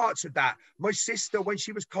 there's parts of that. My sister, when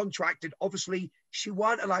she was contracted, obviously she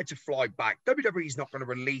weren't allowed to fly back. WWE's not going to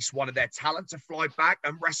release one of their talent to fly back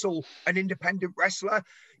and wrestle an independent wrestler,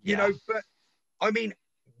 but I mean,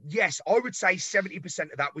 yes, I would say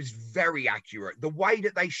 70% of that was very accurate. The way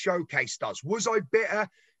that they showcased us. Was I bitter?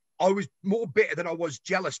 I was more bitter than I was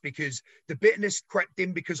jealous, because the bitterness crept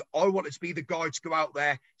in because I wanted to be the guy to go out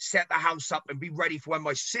there, set the house up and be ready for when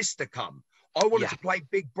my sister come. I wanted to play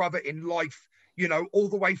big brother in life, all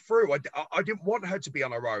the way through. I didn't want her to be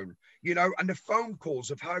on her own, and the phone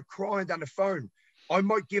calls of her crying down the phone. I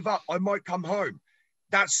might give up. I might come home.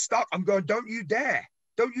 That's stuck. I'm going, don't you dare.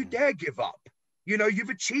 Don't you dare give up. You've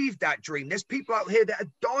achieved that dream. There's people out here that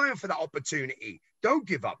are dying for that opportunity. Don't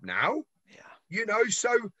give up now. Yeah.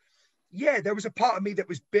 So yeah, there was a part of me that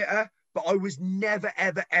was bitter, but I was never,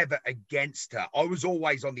 ever, ever against her. I was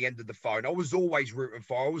always on the end of the phone. I was always rooting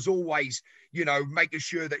for her. I was always, making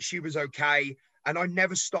sure that she was okay. And I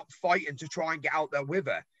never stopped fighting to try and get out there with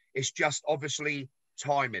her. It's just obviously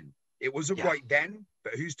timing. It wasn't right then,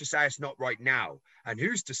 but who's to say it's not right now? And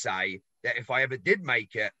who's to say that if I ever did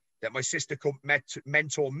make it, that my sister could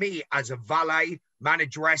mentor me as a valet,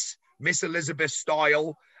 manageress, Miss Elizabeth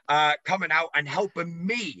style, coming out and helping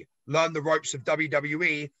me learn the ropes of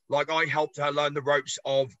WWE like I helped her learn the ropes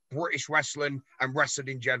of British wrestling and wrestling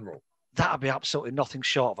in general. That'd be absolutely nothing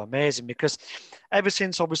short of amazing, because ever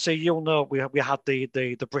since, obviously, we had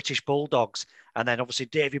the British Bulldogs, and then obviously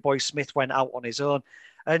Davey Boy Smith went out on his own.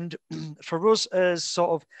 And for us as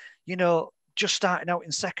sort of, just starting out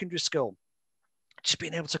in secondary school, just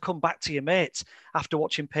being able to come back to your mates after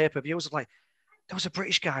watching pay-per-views, like, there was a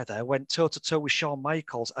British guy there, went toe-to-toe with Shawn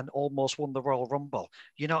Michaels and almost won the Royal Rumble.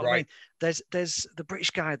 You know what I mean? There's the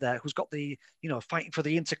British guy there who's got the, fighting for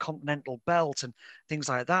the Intercontinental belt and things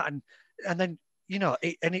like that. And then,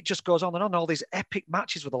 it just goes on and on. All these epic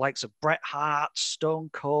matches with the likes of Bret Hart, Stone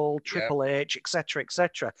Cold, Triple H, etc.,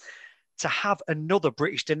 etc. To have another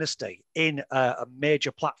British dynasty in a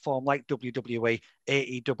major platform like WWE,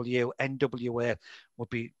 AEW, NWA would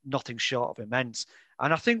be nothing short of immense.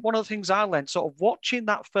 And I think one of the things I learned sort of watching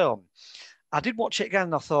that film, I did watch it again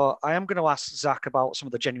and I thought, I am going to ask Zach about some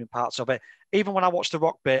of the genuine parts of it. Even when I watched the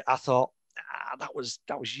Rock bit, I thought, that was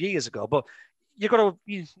years ago. But you got to,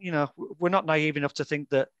 we're not naive enough to think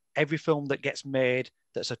that every film that gets made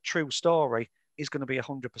that's a true story is going to be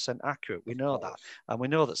 100% accurate. We know that. And we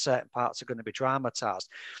know that certain parts are going to be dramatized.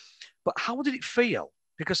 But how did it feel?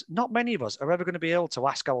 Because not many of us are ever going to be able to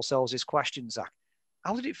ask ourselves this question, Zach.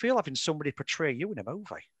 How did it feel having somebody portray you in a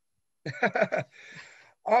movie?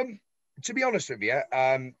 To be honest with you,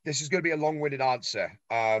 this is going to be a long-winded answer.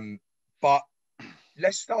 But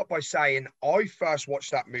let's start by saying I first watched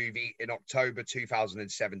that movie in October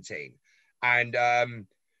 2017. And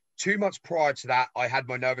 2 months prior to that, I had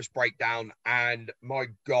my nervous breakdown, and my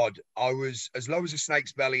God, I was as low as a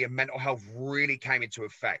snake's belly, and mental health really came into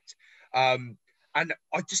effect. And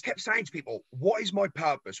I just kept saying to people, what is my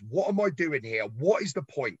purpose? What am I doing here? What is the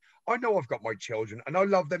point? I know I've got my children and I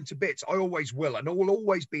love them to bits. I always will, and I will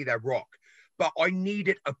always be their rock. But I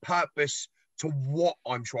needed a purpose to what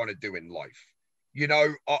I'm trying to do in life.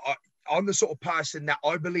 I'm the sort of person that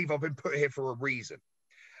I believe I've been put here for a reason.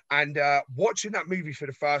 And watching that movie for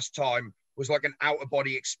the first time was like an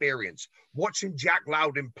out-of-body experience. Watching Jack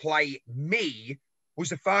Loudon play me was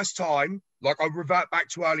the first time, like I revert back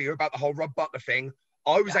to earlier about the whole Rob Butler thing,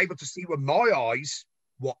 I was able to see with my eyes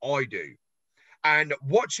what I do. And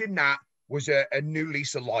watching that was a new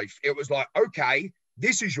lease of life. It was like, okay,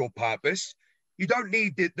 this is your purpose. You don't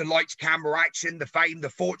need the lights, camera, action, the fame, the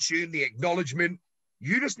fortune, the acknowledgement.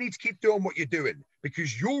 You just need to keep doing what you're doing,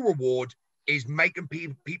 because your reward is making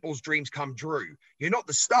people's dreams come true. You're not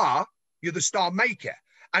the star, you're the star maker.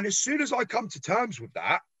 And as soon as I come to terms with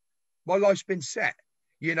that, my life's been set.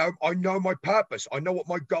 You know, I know my purpose. I know what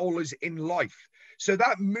my goal is in life. So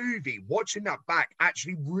that movie, watching that back,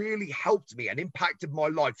 actually really helped me and impacted my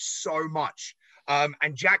life so much.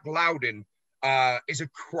 And Jack Loudon is a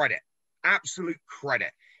credit, absolute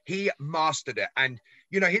credit. He mastered it. And,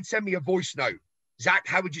 you know, he'd send me a voice note. Zach,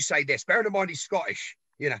 how would you say this? Bearing in mind he's Scottish,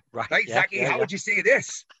 you know, right? Yeah, Zachy, how would you say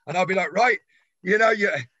this? And I'll be like, right, you know,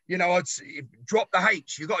 I'd drop the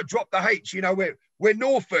H. You got to drop the H. You know, we're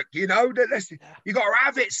Norfolk. You know, you got to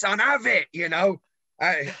have it, son. Have it. You know,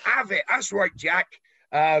 have it. That's right, Jack.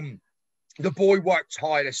 The boy worked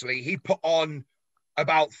tirelessly. He put on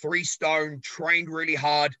about 3 stone, trained really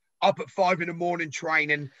hard. Up at 5 a.m.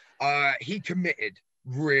 training. He committed,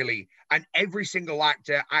 really. And every single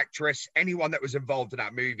actor, actress, anyone that was involved in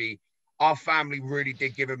that movie, our family really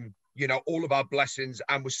did give him, you know, all of our blessings,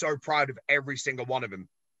 and was so proud of every single one of them.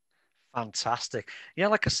 Fantastic. Yeah,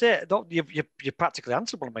 like I said, you practically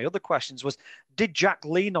answered one of my other questions was, did Jack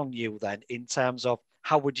lean on you then in terms of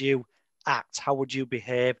how would you act? How would you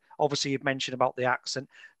behave? Obviously, you've mentioned about the accent.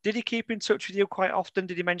 Did he keep in touch with you quite often?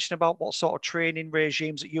 Did he mention about what sort of training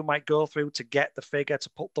regimes that you might go through to get the figure, to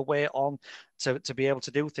put the weight on, to be able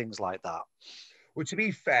to do things like that? Well, to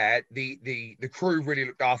be fair, the crew really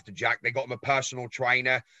looked after Jack. They got him a personal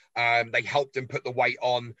trainer. They helped him put the weight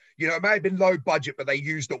on. You know, it may have been low budget, but they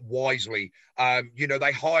used it wisely. You know,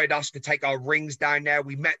 they hired us to take our rings down there.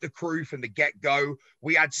 We met the crew from the get-go.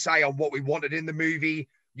 We had say on what we wanted in the movie.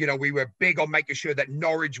 You know, we were big on making sure that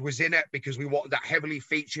Norwich was in it because we wanted that heavily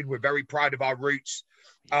featured. We're very proud of our roots.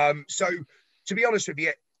 So to be honest with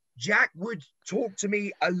you, Jack would talk to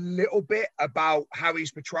me a little bit about how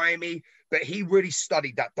he's portraying me, but he really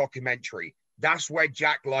studied that documentary. That's where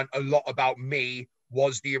Jack learned a lot about me,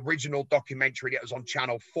 was the original documentary that was on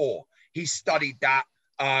Channel 4. He studied that,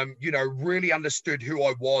 you know, really understood who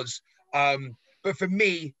I was. But for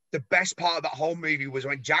me, the best part of that whole movie was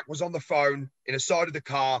when Jack was on the phone in the side of the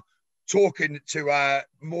car talking to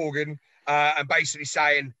Morgan and basically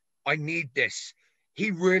saying, I need this. He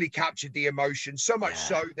really captured the emotion, so much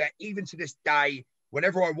so that even to this day,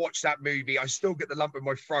 whenever I watch that movie, I still get the lump in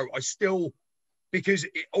my throat. Because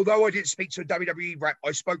although I didn't speak to a WWE rep,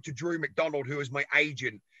 I spoke to Drew McDonald, who was my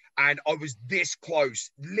agent, and I was this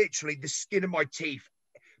close, literally the skin of my teeth.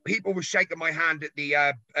 People were shaking my hand at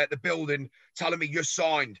the building, telling me you're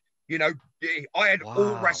signed. You know, I had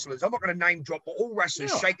all wrestlers. I'm not going to name drop, but all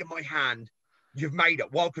wrestlers shaking my hand. You've made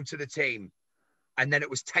it. Welcome to the team. And then it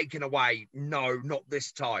was taken away. No, not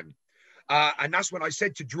this time. And that's when I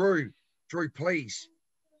said to Drew, please,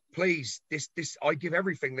 this, I give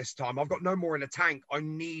everything this time. I've got no more in the tank. I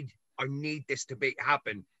need this to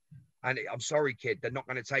happen. And I'm sorry, kid, they're not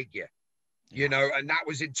going to take you. You know, and that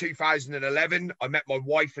was in 2011. I met my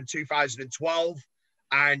wife in 2012.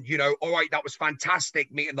 And, you know, all right, that was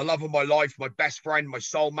fantastic, meeting the love of my life, my best friend, my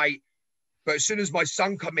soulmate. But as soon as my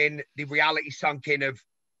son come in, the reality sunk in of,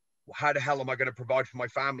 how the hell am I going to provide for my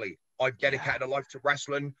family? I've dedicated a life to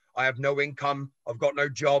wrestling. I have no income. I've got no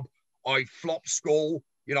job. I flopped school.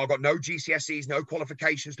 You know, I've got no GCSEs, no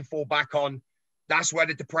qualifications to fall back on. That's where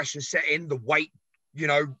the depression set in, the weight. You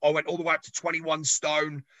know, I went all the way up to 21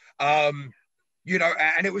 stone. You know,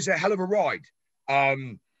 and it was a hell of a ride.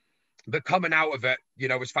 But coming out of it, you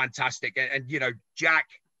know, was fantastic. And you know, Jack,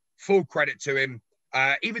 full credit to him.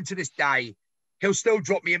 Even to this day, he'll still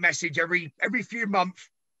drop me a message every few months.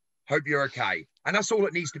 Hope you're okay. And that's all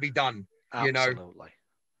that needs to be done. Absolutely. You know?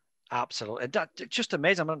 Absolutely. That's just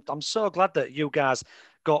amazing. I'm so glad that you guys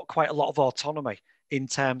got quite a lot of autonomy in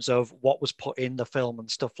terms of what was put in the film and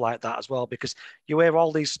stuff like that as well, because you hear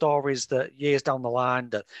all these stories that years down the line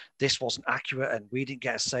that this wasn't accurate and we didn't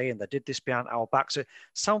get a say and they did this behind our backs. So it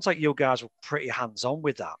sounds like you guys were pretty hands-on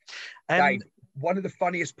with that. Dave, one of the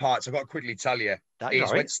funniest parts, I've got to quickly tell you, is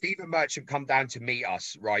right? When Stephen Merchant come down to meet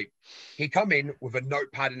us, right? He come in with a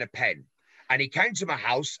notepad and a pen, and he came to my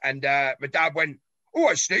house, and my dad went, all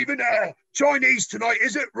right, Stephen, Chinese tonight,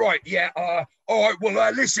 is it? Right, yeah. All right,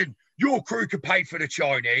 well, listen, your crew can pay for the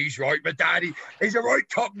Chinese, right? My daddy, he's a right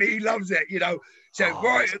cockney, he loves it, you know. So,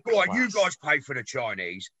 right, go on, you guys pay for the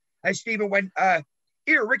Chinese. And Stephen went,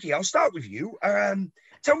 here, Ricky, I'll start with you.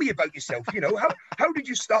 Tell me about yourself. You know, how did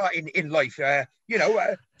you start in life? You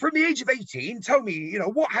know, from the age of 18, tell me, you know,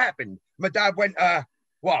 what happened? My dad went,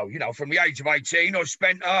 well, you know, from the age of 18, I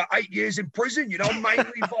spent 8 years in prison, you know,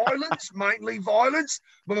 mainly violence.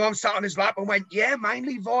 My mum sat on his lap and went, yeah,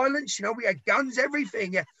 mainly violence. You know, we had guns,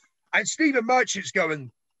 everything. Yeah. And Stephen Merchant's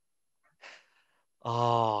going,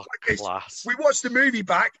 Oh, Like class. we watched the movie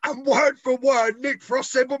back, and word for word, Nick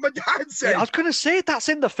Frost said what my dad Yeah, I said. was going to say that's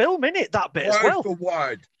in the film, isn't it? That bit as Word well. for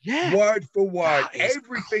word. Yeah, Word for word. that is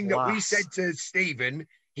Everything that we class. said to Stephen,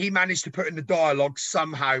 he managed to put in the dialogue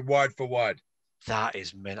somehow, word for word. That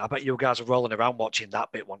is mint. I bet you guys are rolling around watching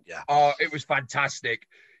that bit, weren't you? Oh, it was fantastic.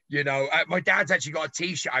 You know, my dad's actually got a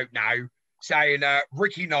T-shirt out now saying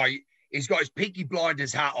Ricky Knight. He's got his Peaky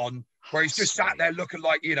Blinders hat on, where Oh, he's just sat sweet. there looking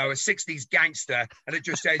like, you know, a 60s gangster, and it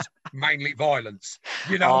just says mainly violence,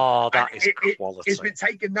 you know. Oh, And that is it's quality. been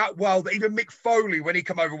taken that well that even Mick Foley, when he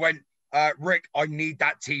come over, went, Rick, I need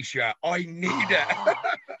that T-shirt. I need it. Oh.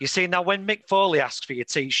 You see, now when Mick Foley asks for your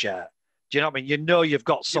T-shirt, do you know what I mean? You know you've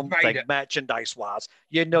got You've made something it. merchandise-wise.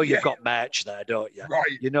 You know you've Yeah, got merch there, don't you?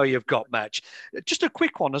 right. You know you've got merch. Just a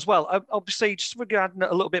quick one as well. Obviously, just regarding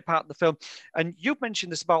a little bit part of the film, and you've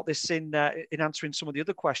mentioned this about this in answering some of the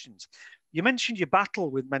other questions. You mentioned your battle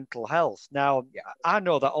with mental health. Now, Yeah, I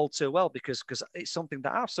know that all too well because it's something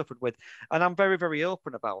that I've suffered with, and I'm very, very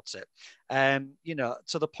open about it. You know,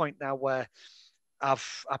 to the point now where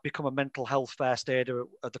I've become a mental health first aider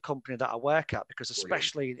at the company that I work at because brilliant.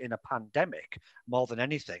 especially in a pandemic, more than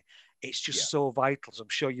anything, it's Yeah, just so vital. As I'm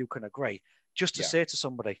sure you can agree. Just to yeah, say to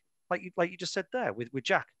somebody, like you just said there with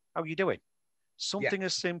Jack, how are you doing? yeah. Something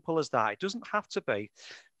as simple as that. It doesn't have to be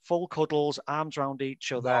full cuddles, arms around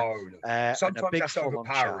each other, No, no. and a Sometimes big that's full on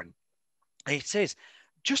chat. overpowering. It is.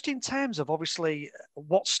 Just in terms of obviously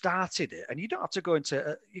what started it, and you don't have to go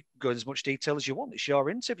into you can go in as much detail as you want. It's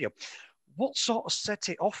your interview. What sort of set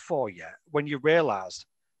it off for you when you realised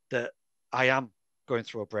that I am going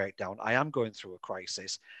through a breakdown, I am going through a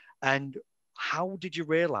crisis, and how did you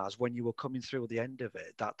realise when you were coming through the end of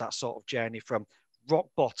it that sort of journey from rock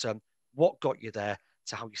bottom, what got you there,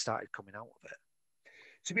 to how you started coming out of it?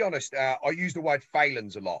 To be honest, I use the word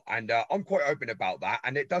failings a lot, and I'm quite open about that.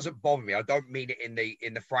 And it doesn't bother me. I don't mean it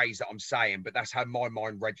in the phrase that I'm saying, but that's how my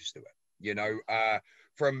mind registers it. You know,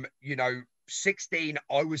 from 16,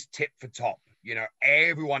 I was tip for top. You know,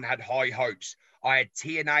 everyone had high hopes. I had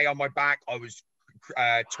TNA on my back. I was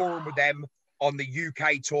touring with them on the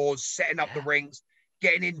UK tours, setting up the Yeah, rings,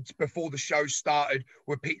 getting in before the show started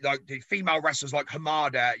with like the female wrestlers like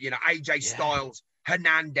Hamada, you know, AJ yeah. Styles,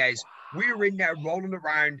 Hernandez. We were Wow. in there rolling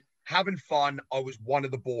around, having fun. I was one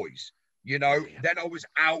of the boys, you know. Brilliant. Then I was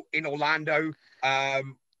out in Orlando,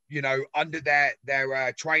 under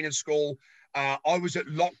their training school. I was at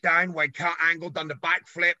lockdown when Kurt Angle done the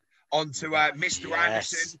backflip onto Mr.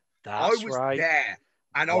 Yes, Anderson. I that's was right. there,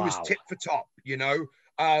 and I was Wow. tip for top, you know.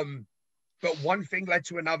 But one thing led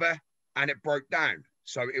to another, and it broke down.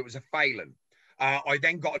 So it was a failing. I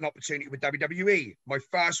then got an opportunity with WWE. My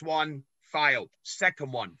first one failed.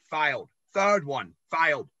 Second one failed. Third one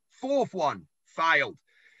failed. Fourth one failed.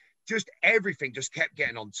 Just everything just kept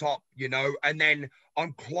getting on top, you know. And then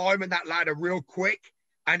I'm climbing that ladder real quick.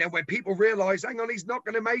 And then when people realize, hang on, he's not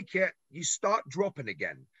going to make it, you start dropping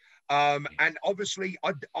again. And obviously,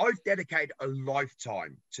 I've dedicated a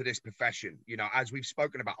lifetime to this profession. You know, as we've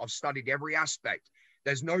spoken about, I've studied every aspect.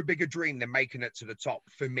 There's no bigger dream than making it to the top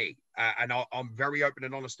for me, and I'm very open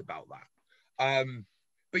and honest about that.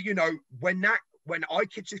 But you know, when I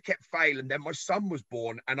just kept failing, then my son was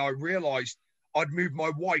born, and I realised I'd moved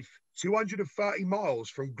my wife 230 miles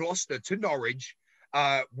from Gloucester to Norwich.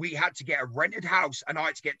 We had to get a rented house, and I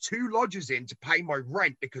had to get two lodgers in to pay my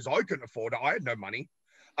rent because I couldn't afford it. I had no money.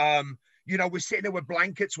 We're sitting there with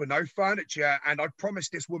blankets with no furniture, and I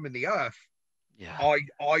promised this woman the earth. Yeah.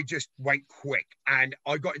 I just went quick, and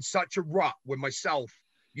I got in such a rut with myself.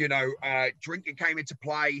 Drinking came into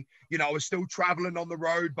play. You know, I was still traveling on the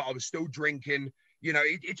road, but I was still drinking. You know,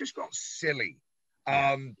 it just got silly.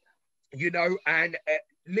 Yeah. And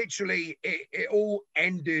literally it all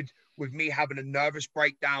ended with me having a nervous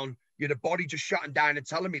breakdown. You know, the body just shutting down and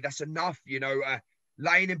telling me that's enough.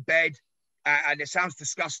 Laying in bed, and it sounds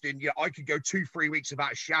disgusting. I could go 2-3 weeks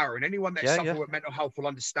without a shower, and anyone that Yeah. suffer Yeah. with mental health will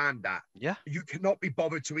understand that. Yeah. You cannot be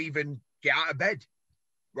bothered to even get out of bed,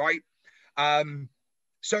 right?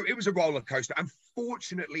 So it was a roller coaster. And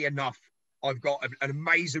fortunately enough, I've got an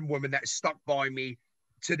amazing woman that is stuck by me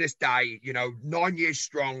to this day. 9 years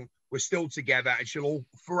strong. We're still together, and she'll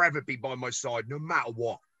forever be by my side, no matter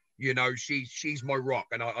what. She's my rock,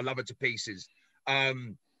 and I love her to pieces.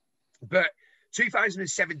 But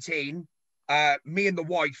 2017, me and the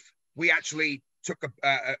wife, we actually took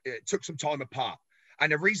some time apart.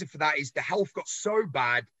 And the reason for that is the health got so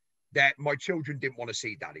bad that my children didn't want to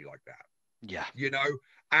see daddy like that. Yeah.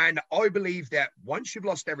 And I believe that once you've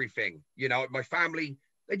lost everything, my family,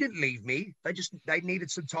 they didn't leave me. They needed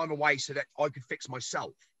some time away so that I could fix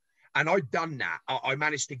myself. And I'd done that. I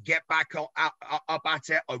managed to get back up at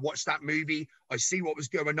it. I watched that movie. I see what was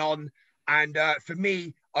going on. And for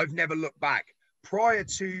me, I've never looked back. Prior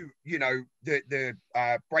to, the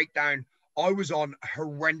breakdown, I was on a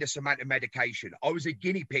horrendous amount of medication. I was a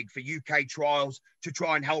guinea pig for UK trials to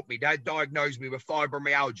try and help me. They diagnosed me with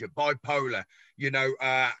fibromyalgia, bipolar,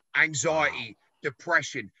 anxiety,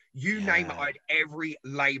 depression, you name it. I had every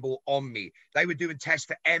label on me. They were doing tests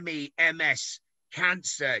for ME, MS,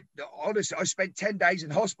 cancer. Honestly, I spent 10 days in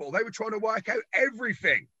hospital. They were trying to work out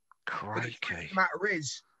everything. Crikey. But the truth of the matter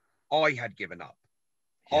is, I had given up.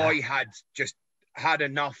 Yeah. I had just had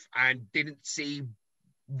enough and didn't see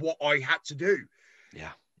what I had to do.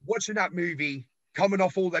 Yeah. Watching that movie, coming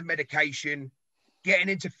off all that medication, getting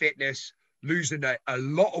into fitness, losing a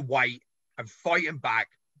lot of weight and fighting back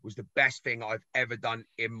was the best thing I've ever done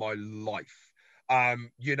in my life. And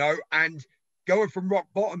going from rock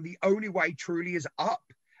bottom, the only way truly is up.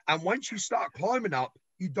 And once you start climbing up,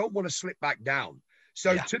 you don't want to slip back down.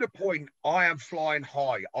 So to the point, I am flying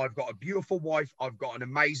high. I've got a beautiful wife. I've got an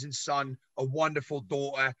amazing son, a wonderful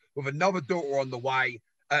daughter with another daughter on the way,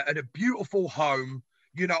 and a beautiful home.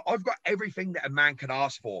 I've got everything that a man can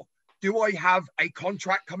ask for. Do I have a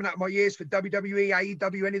contract coming out of my ears for WWE,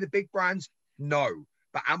 AEW, any of the big brands? No.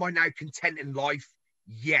 But am I now content in life?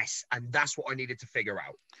 Yes. And that's what I needed to figure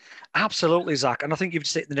out. Absolutely, Zach. And I think you've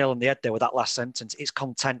just hit the nail on the head there with that last sentence. It's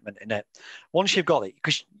contentment, in it. Once you've got it,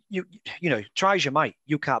 because you try as you might,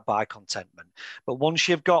 you can't buy contentment. But once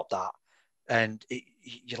you've got that, and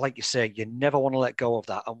like you say, you never want to let go of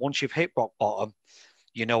that. And once you've hit rock bottom,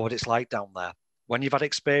 you know what it's like down there. When you've had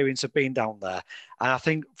experience of being down there. And I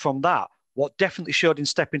think from that, what definitely showed in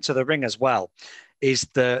Step Into the Ring as well is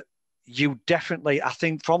that you definitely, I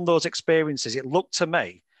think from those experiences, it looked to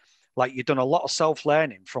me like you'd done a lot of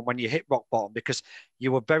self-learning from when you hit rock bottom, because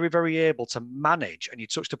you were very, very able to manage, and you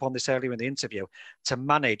touched upon this earlier in the interview, to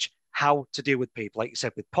manage how to deal with people. Like you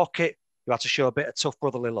said, with Pocket, you had to show a bit of tough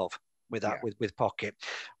brotherly love with that, with Pocket.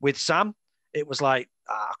 With Sam, it was like,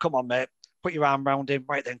 come on, mate, put your arm around him.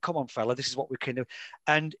 Right then, come on, fella, this is what we can do.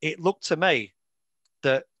 And it looked to me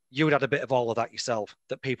that you had a bit of all of that yourself,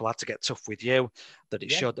 that people had to get tough with you, that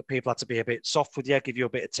it showed that people had to be a bit soft with you, give you a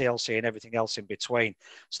bit of TLC and everything else in between.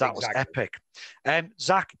 So that was epic.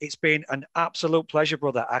 Zach, it's been an absolute pleasure,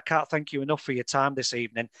 brother. I can't thank you enough for your time this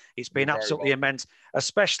evening. It's been absolutely immense,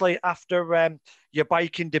 especially after your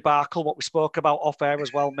biking debacle, what we spoke about off air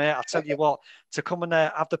as well, mate. I tell you what, to come and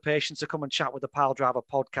have the patience to come and chat with the Pile Driver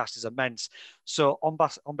podcast is immense. So on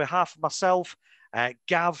behalf of myself,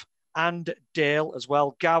 Gav, and Dale as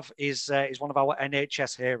well. Gav is one of our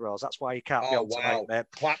NHS heroes. That's why he can't be on tonight, mate.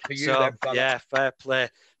 Clap for you, then, fella. Yeah, fair play.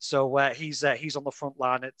 So he's on the front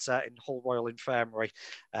line in Hull Royal Infirmary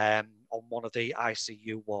on one of the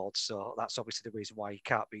ICU wards. So that's obviously the reason why he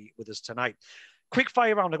can't be with us tonight. Quick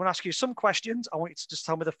fire round. I'm going to ask you some questions. I want you to just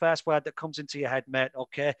tell me the first word that comes into your head, mate.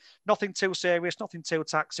 Okay, nothing too serious, nothing too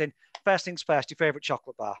taxing. First things first. Your favourite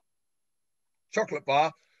chocolate bar? Chocolate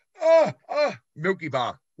bar? Milky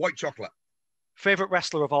Bar. White chocolate. Favorite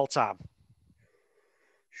wrestler of all time?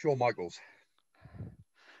 Shawn Michaels.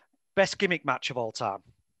 Best gimmick match of all time?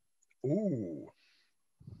 Ooh.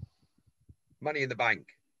 Money in the Bank.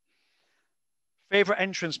 Favorite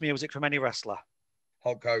entrance music from any wrestler?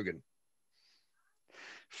 Hulk Hogan.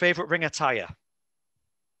 Favorite ring attire?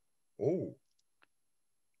 Ooh.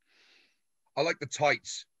 I like the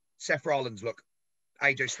tights. Seth Rollins look.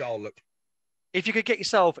 AJ Styles look. If you could get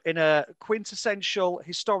yourself in a quintessential,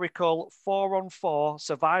 historical 4-on-4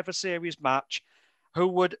 Survivor Series match, who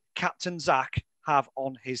would Captain Zach have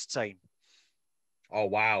on his team? Oh,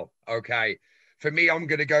 wow. Okay. For me, I'm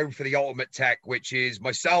going to go for the ultimate tech, which is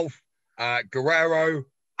myself, Guerrero,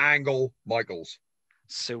 Angle, Michaels.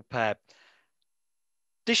 Superb.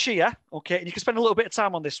 This year, okay, and you can spend a little bit of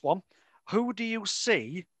time on this one. Who do you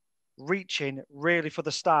see reaching really for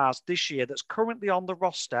the stars this year that's currently on the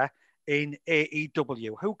roster in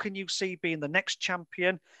AEW? Who can you see being the next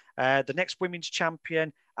champion, the next women's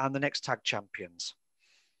champion, and the next tag champions?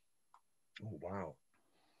 Oh, wow.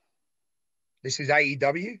 This is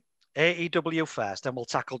AEW? AEW first, and we'll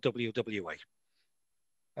tackle WWE.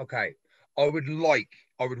 Okay. I would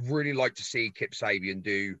really like to see Kip Sabian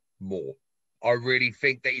do more. I really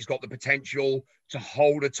think that he's got the potential to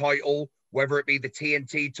hold a title, whether it be the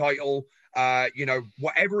TNT title,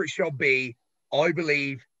 whatever it shall be. I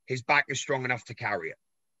believe his back is strong enough to carry it.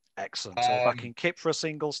 Excellent. So backing Kip for a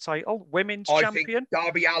singles title, women's champion. I think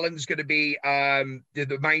Darby Allin's going to be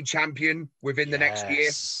the main champion within the next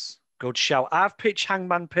year. Good shout. I've pitched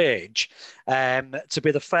Hangman Page to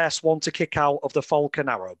be the first one to kick out of the Falcon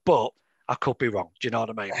Arrow, but I could be wrong. Do you know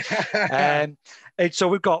what I mean? And so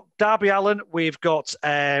we've got Darby Allin, we've got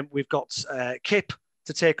Kip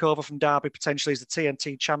to take over from Darby potentially as the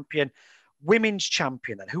TNT champion, women's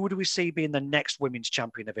champion. And who do we see being the next women's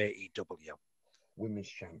champion of AEW? Women's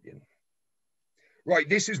champion. Right,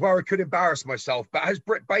 this is where I could embarrass myself. But has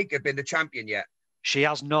Britt Baker been the champion yet? She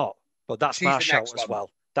has not, but that's my shout as well.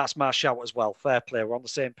 That's my shout as well. Fair play. We're on the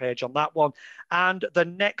same page on that one. And the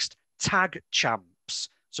next tag champs.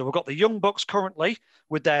 So we've got the Young Bucks currently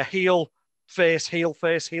with their heel face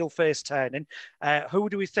turning. Who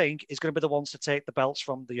do we think is going to be the ones to take the belts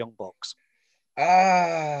from the Young Bucks?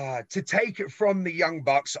 To take it from the Young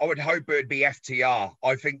Bucks, I would hope it would be FTR.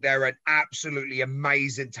 I think they're an absolutely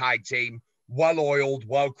amazing tag team, well-oiled,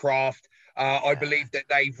 well-crafted. I believe that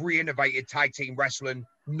they've re-innovated tag team wrestling,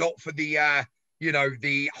 not for the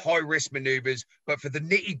the high-risk maneuvers, but for the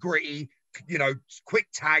nitty-gritty, quick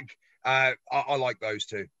tag. I like those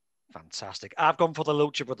two. Fantastic. I've gone for the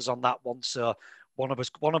Lucha Brothers on that one, so one of us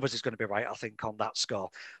is going to be right, I think, on that score.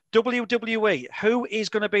 WWE, who is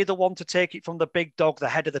going to be the one to take it from the big dog, the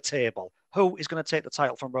head of the table? Who is going to take the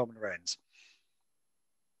title from Roman Reigns?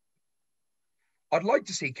 I'd like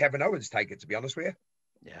to see Kevin Owens take it, to be honest with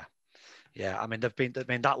you. Yeah. I mean,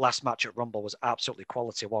 that last match at Rumble was absolutely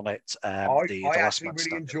quality, wasn't it? I actually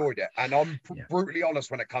really enjoyed it, and I'm brutally honest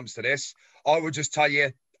when it comes to this. I would just tell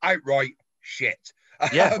you outright shit.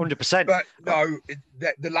 Yeah, 100%. But no,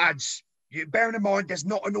 the lads. Bearing in mind, there's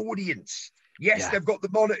not an audience. Yes, they've got the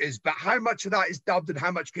monitors, but how much of that is dubbed and how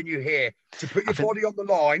much can you hear to put your body on the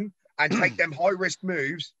line and take them high-risk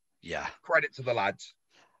moves? Yeah. Credit to the lads.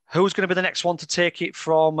 Who's going to be the next one to take it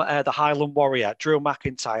from the Highland Warrior, Drew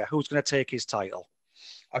McIntyre? Who's going to take his title?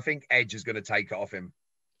 I think Edge is going to take it off him.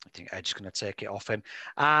 I think Edge is going to take it off him.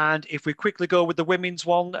 And if we quickly go with the women's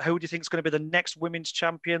one, who do you think is going to be the next women's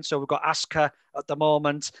champion? So we've got Asuka at the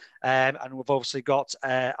moment, and we've obviously got,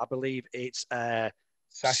 I believe it's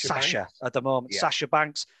Sasha at the moment. Yeah. Sasha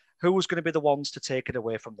Banks. Who's going to be the ones to take it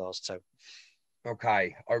away from those two?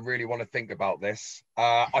 Okay, I really want to think about this.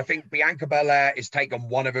 I think Bianca Belair is taking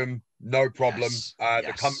one of them, no problem. Yes.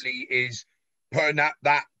 The company is putting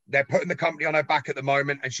they're putting the company on her back at the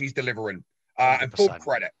moment, and she's delivering. And full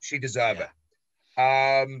credit, she deserves it.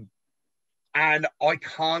 And I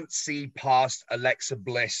can't see past Alexa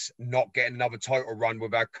Bliss not getting another title run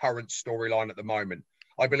with her current storyline at the moment.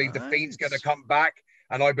 I believe the Fiend's going to come back,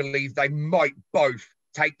 and I believe they might both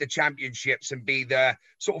take the championships and be the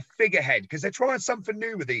sort of figurehead, because they're trying something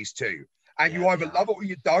new with these two. And you either love it or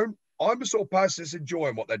you don't. I'm the sort of person that's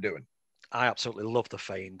enjoying what they're doing. I absolutely love the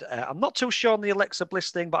Fiend. I'm not too sure on the Alexa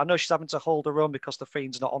Bliss thing, but I know she's having to hold her own because the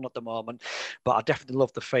Fiend's not on at the moment. But I definitely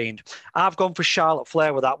love the Fiend. I've gone for Charlotte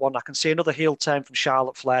Flair with that one. I can see another heel turn from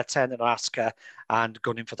Charlotte Flair, turning on Asuka and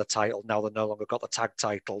gunning for the title. Now they've no longer got the tag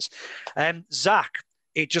titles. Zach,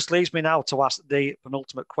 it just leaves me now to ask the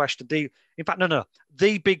penultimate question.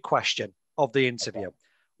 The big question of the interview. Okay.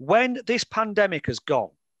 When this pandemic has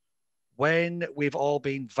gone, when we've all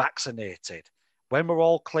been vaccinated, when we're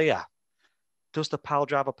all clear, does the Pile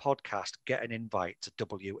Driver podcast get an invite to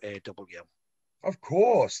WAW? Of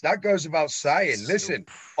course. That goes without saying. Listen,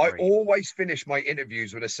 I always finish my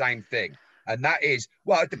interviews with the same thing. And that is,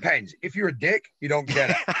 well, it depends. If you're a dick, you don't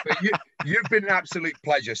get it. But you've been an absolute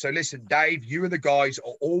pleasure. So listen, Dave, you and the guys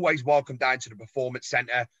are always welcome down to the Performance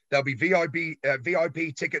Center. There'll be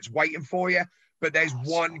VIP tickets waiting for you. But there's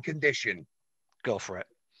one condition. Go for it.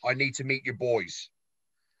 I need to meet your boys.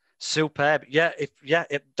 Superb.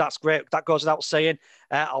 That's great. That goes without saying.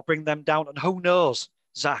 I'll bring them down. And who knows,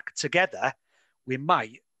 Zach, together, we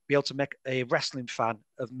might be able to make a wrestling fan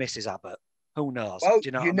of Mrs. Abbott. Who knows? Well, do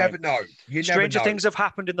you know never know. Stranger things have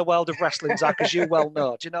happened in the world of wrestling, Zach, as you well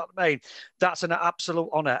know. Do you know what I mean? That's an absolute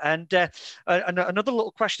honour. And another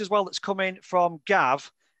little question as well that's come in from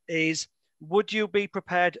Gav is, would you be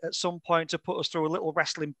prepared at some point to put us through a little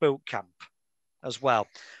wrestling boot camp as well?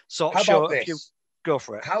 So how about this? Go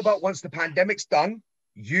for it. How about once the pandemic's done,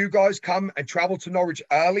 you guys come and travel to Norwich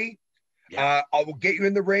early. Yeah. I will get you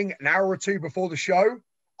in the ring an hour or two before the show.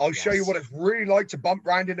 I'll show you what it's really like to bump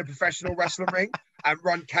around in a professional wrestling ring and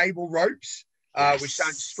run cable ropes, which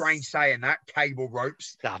sounds strange saying that, cable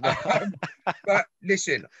ropes. But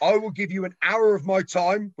listen, I will give you an hour of my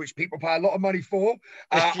time, which people pay a lot of money for.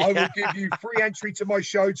 I will give you free entry to my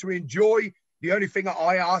show to enjoy. The only thing that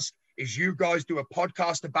I ask is you guys do a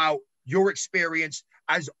podcast about your experience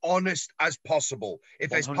as honest as possible. If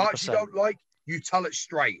there's 100%. Parts you don't like, you tell it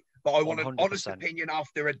straight. But I want 100%. An honest opinion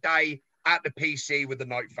after a day at the PC with the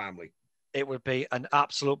Knight family. It would be an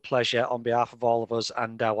absolute pleasure on behalf of all of us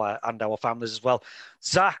and our families as well.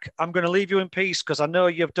 Zak, I'm going to leave you in peace because I know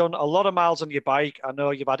you've done a lot of miles on your bike. I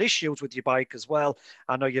know you've had issues with your bike as well.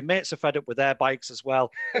 I know your mates are fed up with their bikes as well.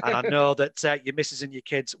 And I know that your missus and your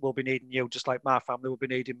kids will be needing you just like my family will be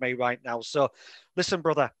needing me right now. So listen,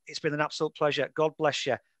 brother, it's been an absolute pleasure. God bless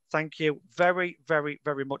you. Thank you very, very,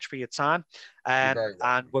 very much for your time. And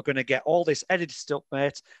we're going to get all this edited up,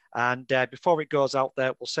 mate. And before it goes out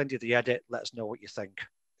there, we'll send you the edit. Let us know what you think.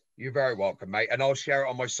 You're very welcome, mate. And I'll share it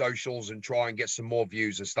on my socials and try and get some more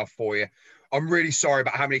views and stuff for you. I'm really sorry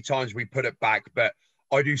about how many times we put it back, but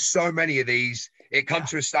I do so many of these. It comes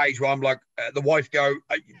to a stage where I'm like, the wife go,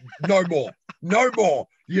 no more, no more.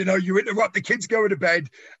 You know, you interrupt the kids going to bed.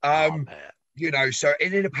 You know, so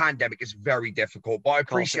in a pandemic, it's very difficult, but I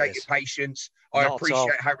appreciate your patience. I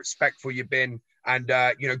appreciate how respectful you've been. And,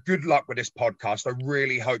 you know, good luck with this podcast. I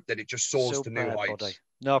really hope that it just soars to new heights. Buddy.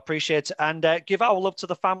 No, appreciate it. And give our love to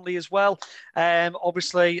the family as well.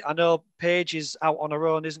 Obviously, I know Paige is out on her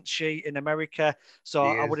own, isn't she, in America? So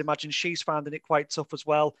I would imagine she's finding it quite tough as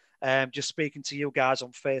well. Just speaking to you guys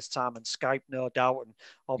on FaceTime and Skype, no doubt, and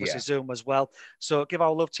obviously Zoom as well. So give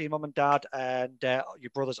our love to your mum and dad and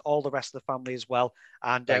your brothers, all the rest of the family as well.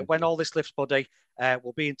 And when all this lifts, buddy,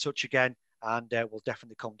 we'll be in touch again and we'll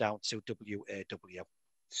definitely come down to WAW.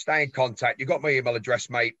 Stay in contact. You got my email address,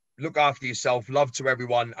 mate. Look after yourself. Love to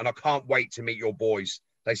everyone. And I can't wait to meet your boys.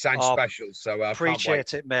 They sound special. So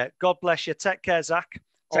appreciate it, mate. God bless you. Take care, Zak.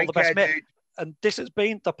 All the best, mate. And this has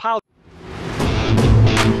been the Pal.